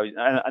before,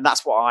 and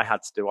that's what I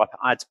had to do.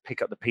 I had to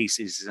pick up the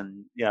pieces,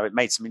 and, it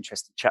made some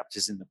interesting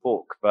chapters in the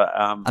book. But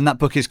and that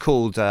book is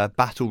called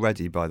Battle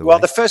Ready, by the way. Well,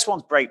 the first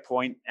one's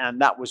Breakpoint,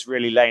 and that was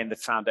really laying the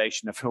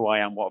foundation of who I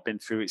am, what I've been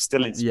through. It's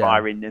still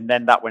inspiring. And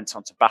then that went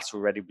on to Battle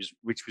Ready,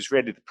 which was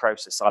really the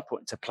process I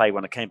put into play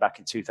when I came back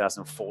in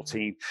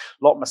 2014.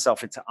 Locked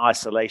myself into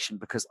isolation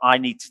because I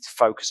needed to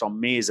focus on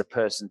me as a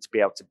person to be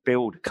able to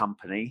build a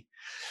company.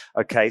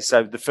 Okay,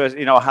 so the first,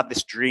 I had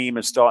this dream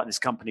of starting this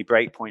company,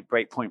 Breakpoint.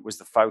 Breakpoint was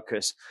the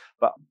focus,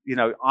 but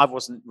I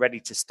wasn't ready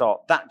to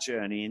start that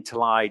journey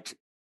until I'd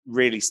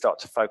really start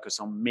to focus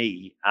on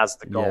me as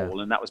the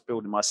goal, and that was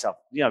building myself.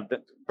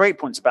 But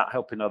Breakpoint's about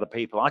helping other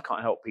people. I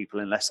can't help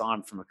people unless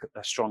I'm from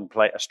a strong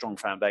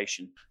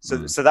foundation.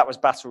 So that was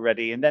Battle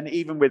Ready. And then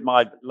even with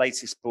my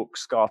latest book,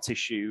 Scar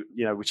Tissue,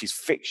 which is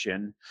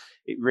fiction,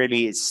 it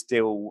really is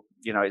still,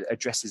 it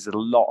addresses a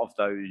lot of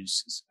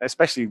those,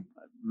 especially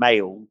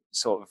male,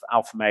 sort of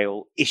alpha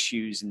male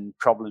issues and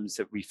problems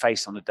that we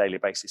face on a daily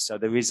basis. So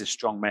there is a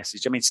strong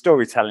message. I mean,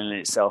 storytelling in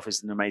itself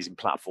is an amazing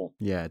platform.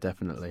 Yeah,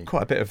 definitely.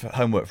 Quite a bit of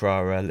homework for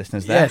our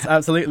listeners there. Yes,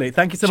 absolutely.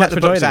 Thank you so much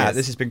for joining us.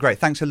 This has been great.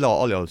 Thanks a lot,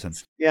 Ollie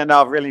Ollerton. Yeah,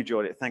 no, I've really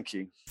enjoyed it. Thank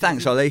you.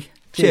 Thanks, Ollie.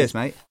 Cheers,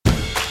 mate.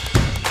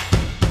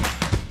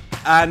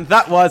 And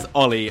that was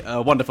Ollie,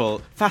 a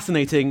wonderful,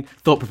 fascinating,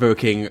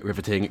 thought-provoking,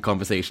 riveting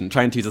conversation.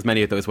 Trying to use as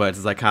many of those words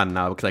as I can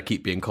now because I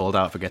keep being called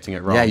out for getting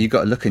it wrong. Yeah, you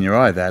got a look in your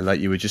eye there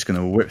like you were just going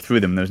to whip through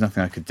them. There was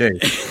nothing I could do.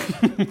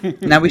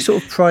 Now, we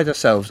sort of pride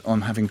ourselves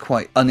on having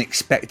quite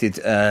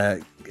unexpected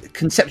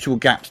conceptual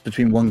gaps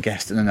between one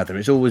guest and another.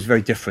 It's always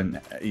very different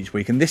each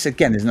week. And this,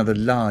 again, is another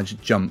large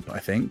jump, I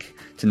think,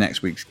 to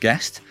next week's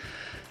guest.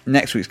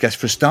 Next week's guest,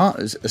 for a start,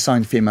 is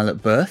assigned female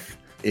at birth,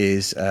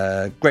 is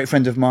a great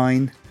friend of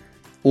mine,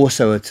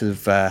 also a sort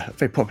of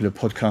very popular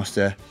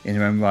podcaster in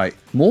her own right,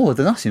 more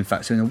than us, in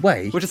fact. So in a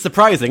way, which is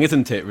surprising,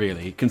 isn't it?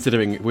 Really,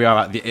 considering we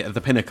are at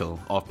the pinnacle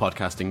of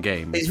podcasting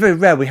game. It's very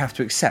rare we have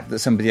to accept that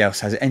somebody else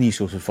has any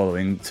sort of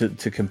following to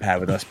compare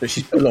with us. But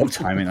she's put a lot of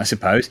time in, I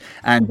suppose.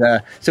 And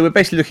so we're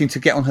basically looking to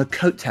get on her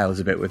coattails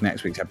a bit with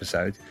next week's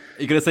episode.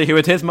 Are you going to say who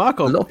it is,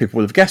 Mark? Or? A lot of people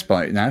will have guessed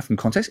by it now from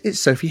context. It's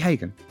Sophie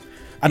Hagen.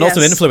 And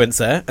also an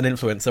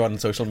influencer on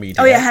social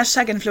media. Oh yeah,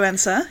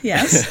 #influencer,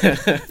 yes.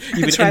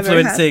 You've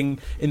been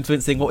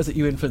influencing, what was it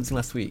you were influencing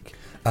last week?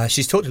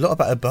 She's talked a lot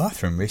about her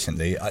bathroom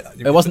recently.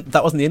 That wasn't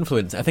the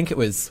influence. I think it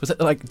was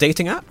it like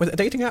dating app? Was it a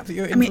dating app that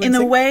you were influencing? I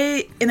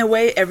mean, in a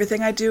way,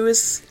 everything I do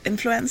is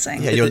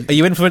influencing. Yeah, are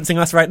you influencing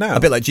us right now? A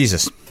bit like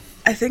Jesus.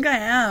 I think I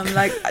am.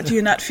 Like, do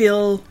you not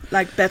feel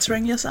like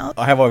bettering yourself?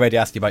 I have already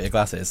asked you about your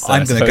glasses. So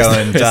I'm going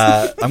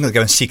to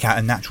go and seek out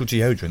a natural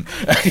deodorant.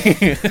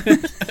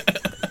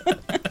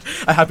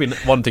 I have been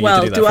wanting you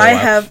to do that.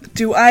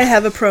 Do I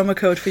have a promo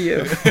code for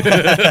you?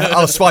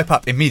 I'll swipe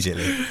up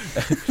immediately,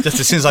 just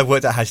as soon as I've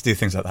worked out how to do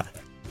things like that.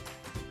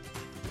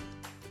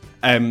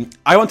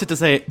 I wanted to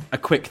say a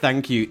quick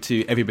thank you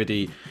to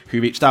everybody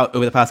who reached out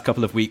over the past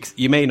couple of weeks.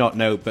 You may not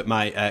know, but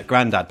my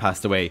granddad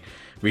passed away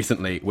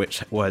recently,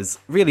 which was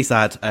really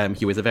sad.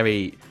 He was a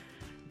very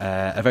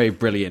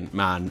brilliant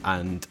man,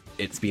 and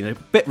it's been a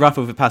bit rough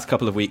over the past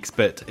couple of weeks,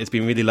 but it's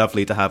been really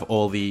lovely to have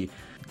all the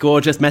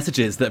gorgeous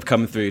messages that have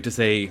come through to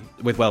say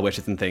with well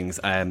wishes and things.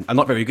 I'm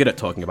not very good at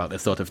talking about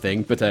this sort of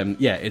thing, but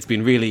yeah, it's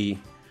been really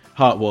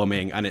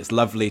heartwarming, and it's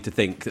lovely to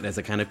think that there's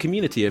a kind of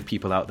community of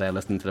people out there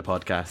listening to the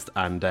podcast,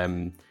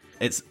 and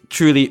it's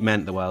truly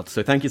meant the world.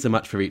 So thank you so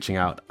much for reaching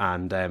out,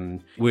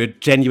 and we're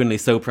genuinely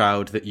so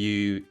proud that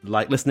you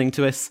like listening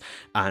to us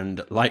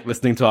and like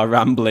listening to our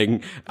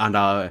rambling and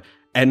our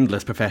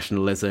endless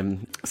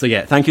professionalism. So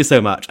yeah, thank you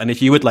so much. And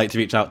if you would like to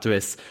reach out to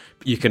us,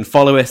 you can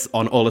follow us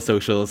on all the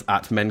socials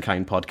at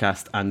Menkind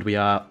Podcast, and we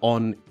are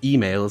on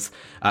emails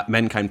at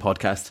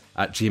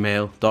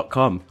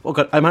menkindpodcast@gmail.com. Oh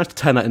God, I managed to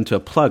turn that into a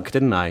plug,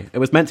 didn't I? It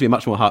was meant to be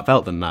much more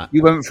heartfelt than that.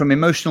 You went from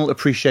emotional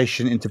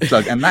appreciation into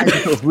plug, and that is the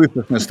sort of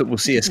ruthlessness that will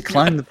see us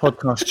climb the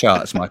podcast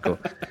charts, Michael.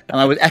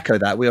 And I would echo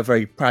that. We are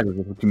very proud of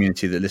the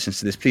community that listens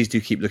to this. Please do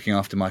keep looking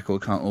after Michael.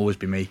 It can't always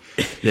be me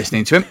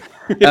listening to him.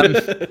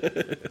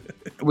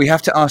 We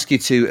have to ask you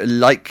to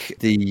like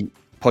the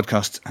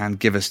podcast and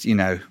give us,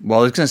 well,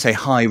 I was going to say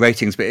high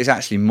ratings, but it's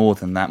actually more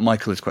than that.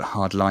 Michael is quite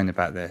hard line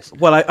about this.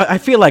 Well, I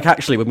feel like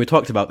actually when we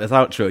talked about this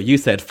outro, you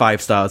said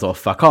 5 stars or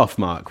fuck off,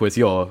 Mark, was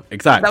your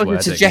exact wording. That was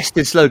wording. a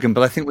suggested slogan,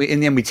 but I think in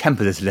the end we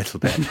tempered it a little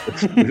bit. I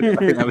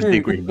think that was the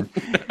agreement.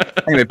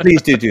 Anyway,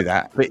 please do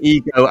that for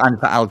ego and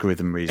for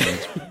algorithm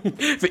reasons.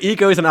 For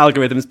egos and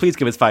algorithms, please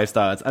give us 5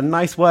 stars. And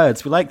nice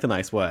words. We like the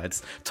nice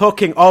words.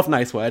 Talking of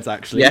nice words,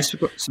 actually. Yes,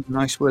 we've got some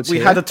nice words We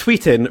here. had a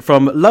tweet in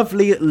from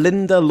lovely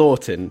Linda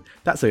Lawton.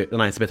 That's a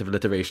nice bit of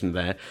alliteration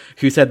there.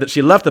 Who said that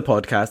she loved the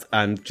podcast,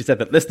 and she said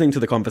that listening to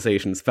the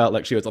conversations felt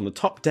like she was on the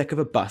top deck of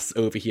a bus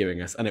overhearing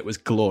us, and it was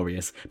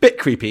glorious. Bit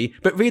creepy,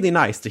 but really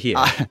nice to hear.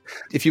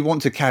 If you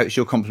want to couch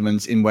your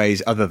compliments in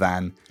ways other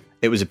than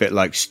it was a bit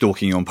like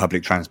stalking you on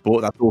public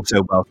transport, that's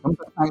also welcome.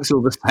 But thanks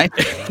all the same.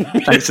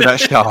 Thanks to that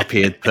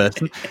sharp-eared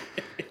person.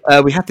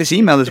 We have this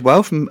email as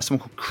well from someone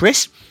called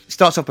Chris. It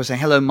starts off by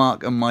saying, hello,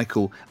 Mark and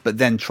Michael, but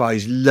then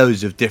tries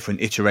loads of different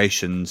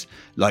iterations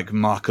like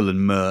Markle and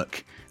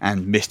Merck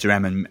and Mr.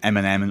 M and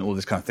M&M and all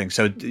this kind of thing.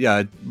 So,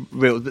 yeah,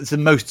 it's the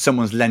most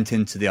someone's lent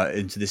into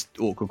this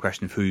awkward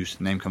question of whose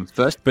name comes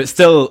first. But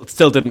still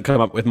didn't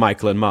come up with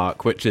Michael and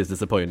Mark, which is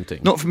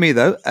disappointing. Not for me,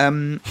 though.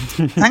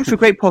 Thanks for a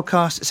great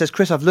podcast. It says,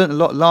 Chris, I've learnt a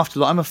lot, laughed a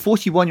lot. I'm a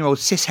 41-year-old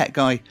cishet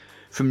guy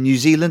from New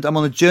Zealand. I'm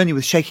on a journey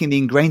with shaking the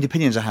ingrained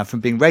opinions I have from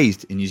being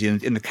raised in New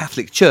Zealand in the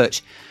Catholic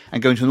Church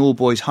and going to an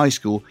all-boys high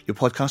school. Your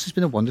podcast has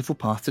been a wonderful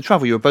path to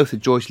travel. You're both a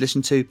joy to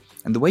listen to,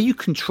 and the way you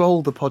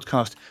control the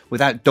podcast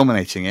without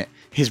dominating it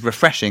is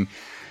refreshing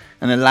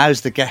and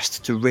allows the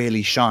guest to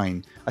really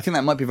shine. I think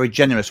that might be a very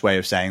generous way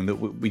of saying that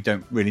we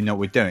don't really know what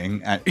we're doing.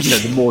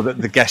 The more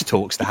that the guest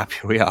talks, the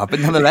happier we are. But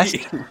nonetheless,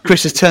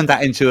 Chris has turned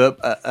that into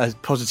a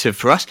positive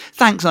for us.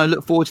 Thanks, and I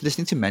look forward to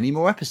listening to many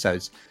more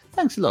episodes.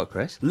 Thanks a lot,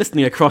 Chris.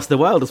 Listening across the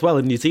world as well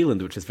in New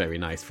Zealand, which is very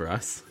nice for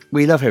us.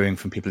 We love hearing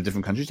from people in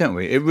different countries, don't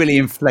we? It really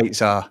inflates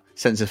our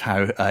sense of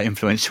how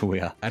influential we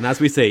are. And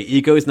as we say,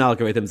 egos and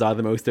algorithms are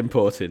the most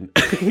important.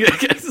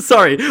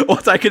 Sorry,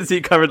 what I can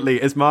see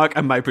currently is Mark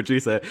and my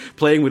producer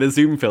playing with a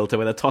Zoom filter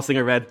where they're tossing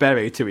a red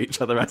beret to each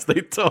other as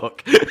they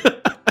talk.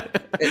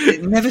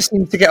 It never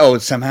seems to get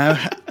old somehow.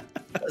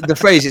 The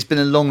phrase "it's been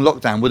a long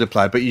lockdown" would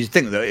apply, but you'd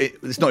think that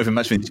it's not even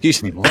much of an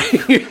excuse anymore.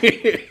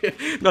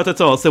 Not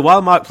at all. So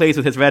while Mark plays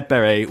with his red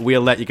beret,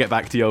 we'll let you get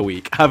back to your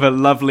week. Have a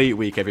lovely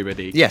week,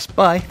 everybody. Yes,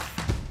 bye.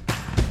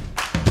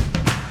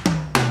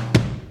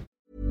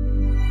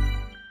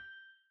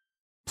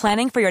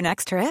 Planning for your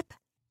next trip?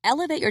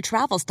 Elevate your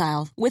travel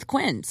style with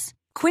Quince.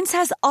 Quince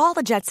has all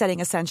the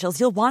jet-setting essentials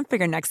you'll want for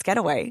your next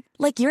getaway,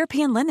 like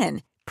European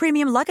linen,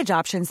 premium luggage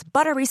options,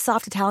 buttery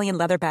soft Italian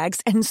leather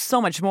bags, and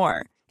so much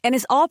more. And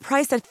is all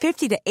priced at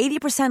 50 to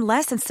 80%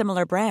 less than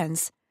similar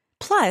brands.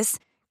 Plus,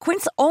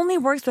 Quince only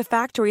works with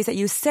factories that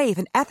use safe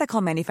and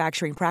ethical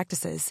manufacturing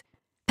practices.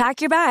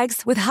 Pack your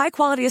bags with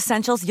high-quality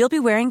essentials you'll be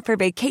wearing for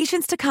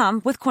vacations to come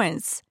with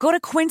Quince. Go to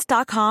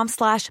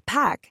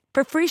quince.com/pack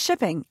for free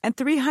shipping and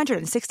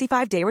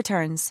 365-day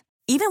returns.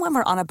 Even when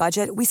we're on a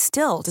budget, we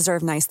still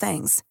deserve nice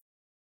things.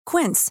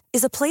 Quince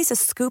is a place to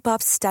scoop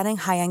up stunning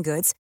high-end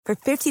goods for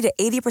 50 to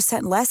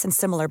 80% less than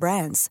similar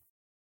brands.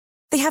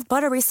 They have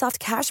buttery soft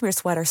cashmere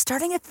sweaters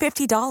starting at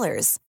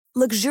 $50,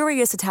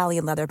 luxurious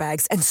Italian leather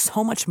bags, and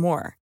so much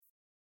more.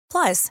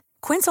 Plus,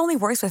 Quince only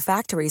works with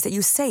factories that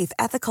use safe,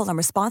 ethical, and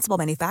responsible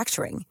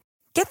manufacturing.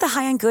 Get the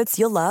high-end goods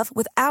you'll love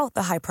without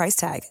the high price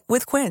tag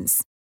with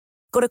Quince.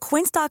 Go to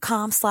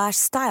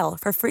quince.com/style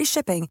for free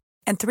shipping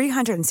and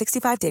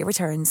 365-day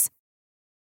returns.